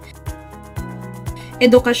Panlipunan,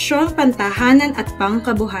 Edukasyong Pantahanan at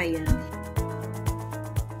Pangkabuhayan.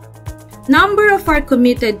 Number of our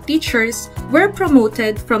committed teachers were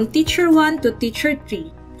promoted from Teacher 1 to Teacher 3,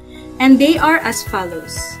 and they are as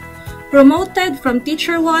follows. Promoted from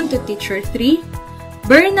Teacher 1 to Teacher 3,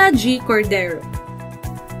 Berna G. Cordero,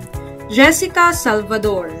 Jessica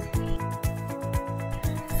Salvador,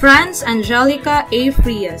 Franz Angelica A.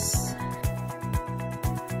 Frias,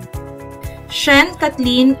 Shen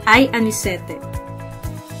Kathleen I. Anisete.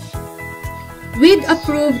 With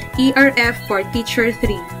approved ERF for Teacher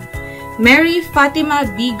 3, Mary Fatima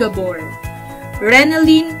B. Gabor,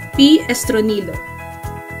 Renaline P. Estronilo.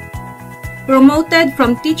 Promoted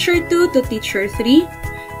from Teacher 2 to Teacher 3,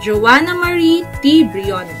 Joanna Marie T.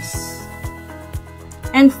 Briones.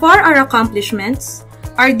 And for our accomplishments,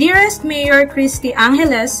 our dearest Mayor Christy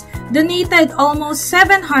Angeles donated almost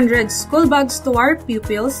 700 school bags to our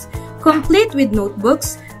pupils, complete with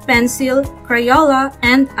notebooks, pencil, Crayola,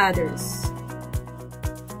 and others.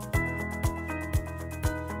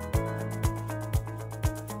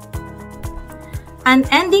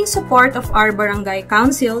 Unending support of our barangay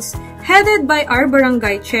councils, headed by our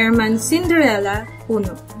barangay chairman Cinderella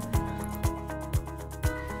Puno.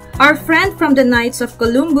 Our friend from the Knights of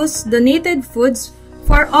Columbus donated foods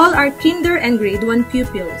for all our kinder and grade 1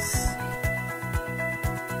 pupils.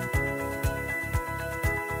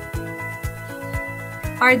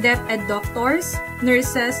 Our DepEd doctors,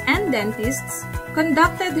 nurses, and dentists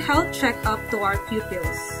conducted health check-up to our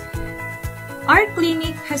pupils. Our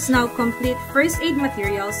clinic has now complete first aid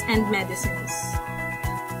materials and medicines.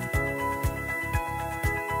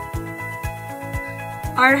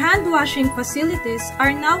 Our hand washing facilities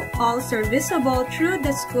are now all serviceable through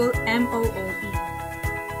the school MOOE.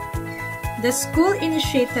 The school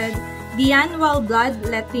initiated the annual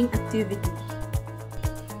bloodletting activity.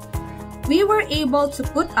 We were able to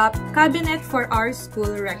put up cabinet for our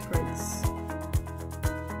school records.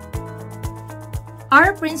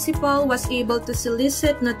 Our principal was able to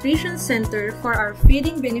solicit nutrition center for our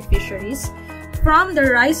feeding beneficiaries from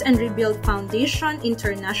the Rise and Rebuild Foundation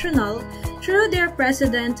International through their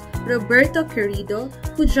president, Roberto Querido,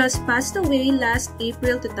 who just passed away last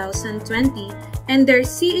April 2020, and their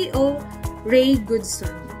CEO, Ray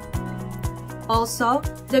Goodson. Also,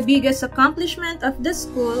 the biggest accomplishment of the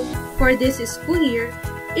school for this school year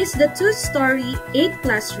is the 2-story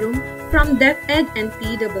 8-classroom from DepEd and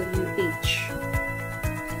PWH.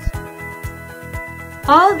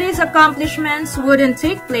 All these accomplishments wouldn't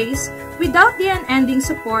take place without the unending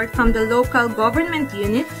support from the local government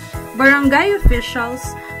unit, barangay officials,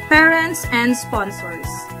 parents, and sponsors.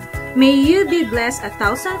 May you be blessed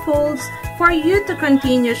 1,000-folds for you to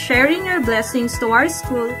continue sharing your blessings to our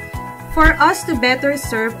school for us to better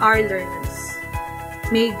serve our learners.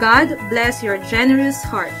 May God bless your generous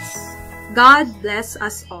hearts. God bless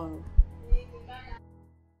us all.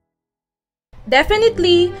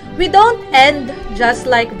 Definitely, we don't end just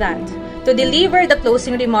like that. To deliver the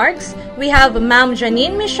closing remarks, we have Ma'am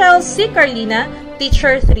Janine Michelle C. Carlina,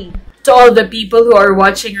 Teacher 3. To all the people who are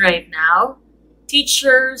watching right now,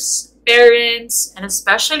 teachers, parents, and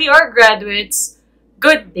especially our graduates,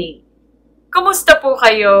 good day. Kumusta po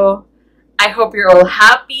kayo? I hope you're all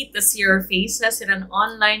happy to see your faces in an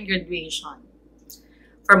online graduation.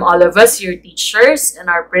 From all of us, your teachers, and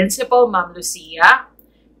our principal, Ma'am Lucia,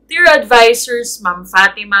 dear advisors, Ma'am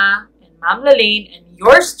Fatima, and Ma'am Lalaine, and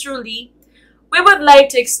yours truly, we would like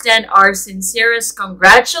to extend our sincerest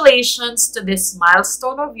congratulations to this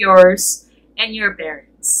milestone of yours and your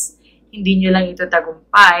parents. Hindi nyo lang ito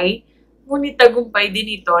tagumpay, ngunit tagumpay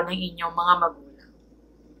din ito ng inyong mga magulang.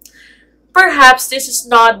 Perhaps this is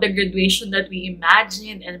not the graduation that we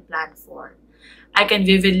imagined and planned for. I can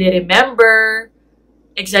vividly remember,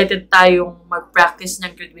 excited tayong mag-practice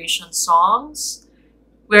ng graduation songs.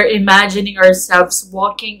 We're imagining ourselves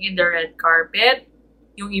walking in the red carpet.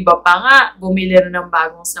 Yung iba pa nga, bumili na ng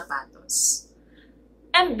bagong sapatos.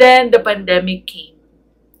 And then the pandemic came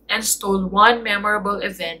and stole one memorable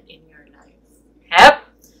event in your life. Hep,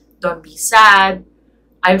 don't be sad.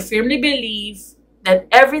 I firmly believe that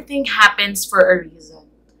everything happens for a reason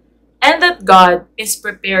and that God is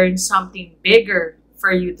preparing something bigger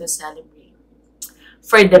for you to celebrate.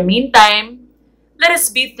 For the meantime, let us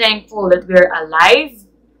be thankful that we're alive,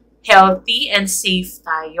 healthy, and safe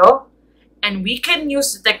tayo, and we can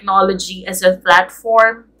use the technology as a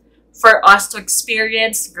platform for us to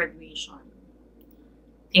experience graduation.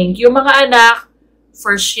 Thank you mga anak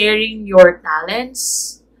for sharing your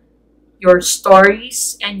talents, your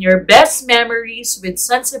stories, and your best memories with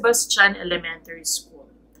San Sebastian Elementary School.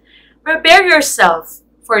 Prepare yourself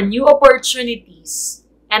for new opportunities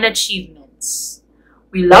and achievements.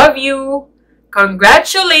 We love you.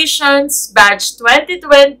 Congratulations, Batch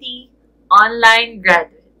 2020 Online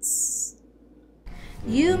Graduates.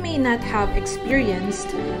 You may not have experienced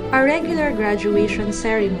a regular graduation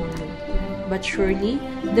ceremony, but surely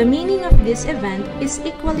the meaning of this event is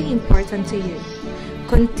equally important to you.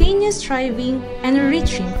 Continue striving and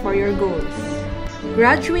reaching for your goals.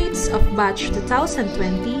 Graduates of Batch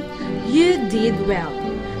 2020, you did well.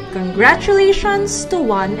 Congratulations to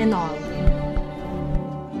one and all.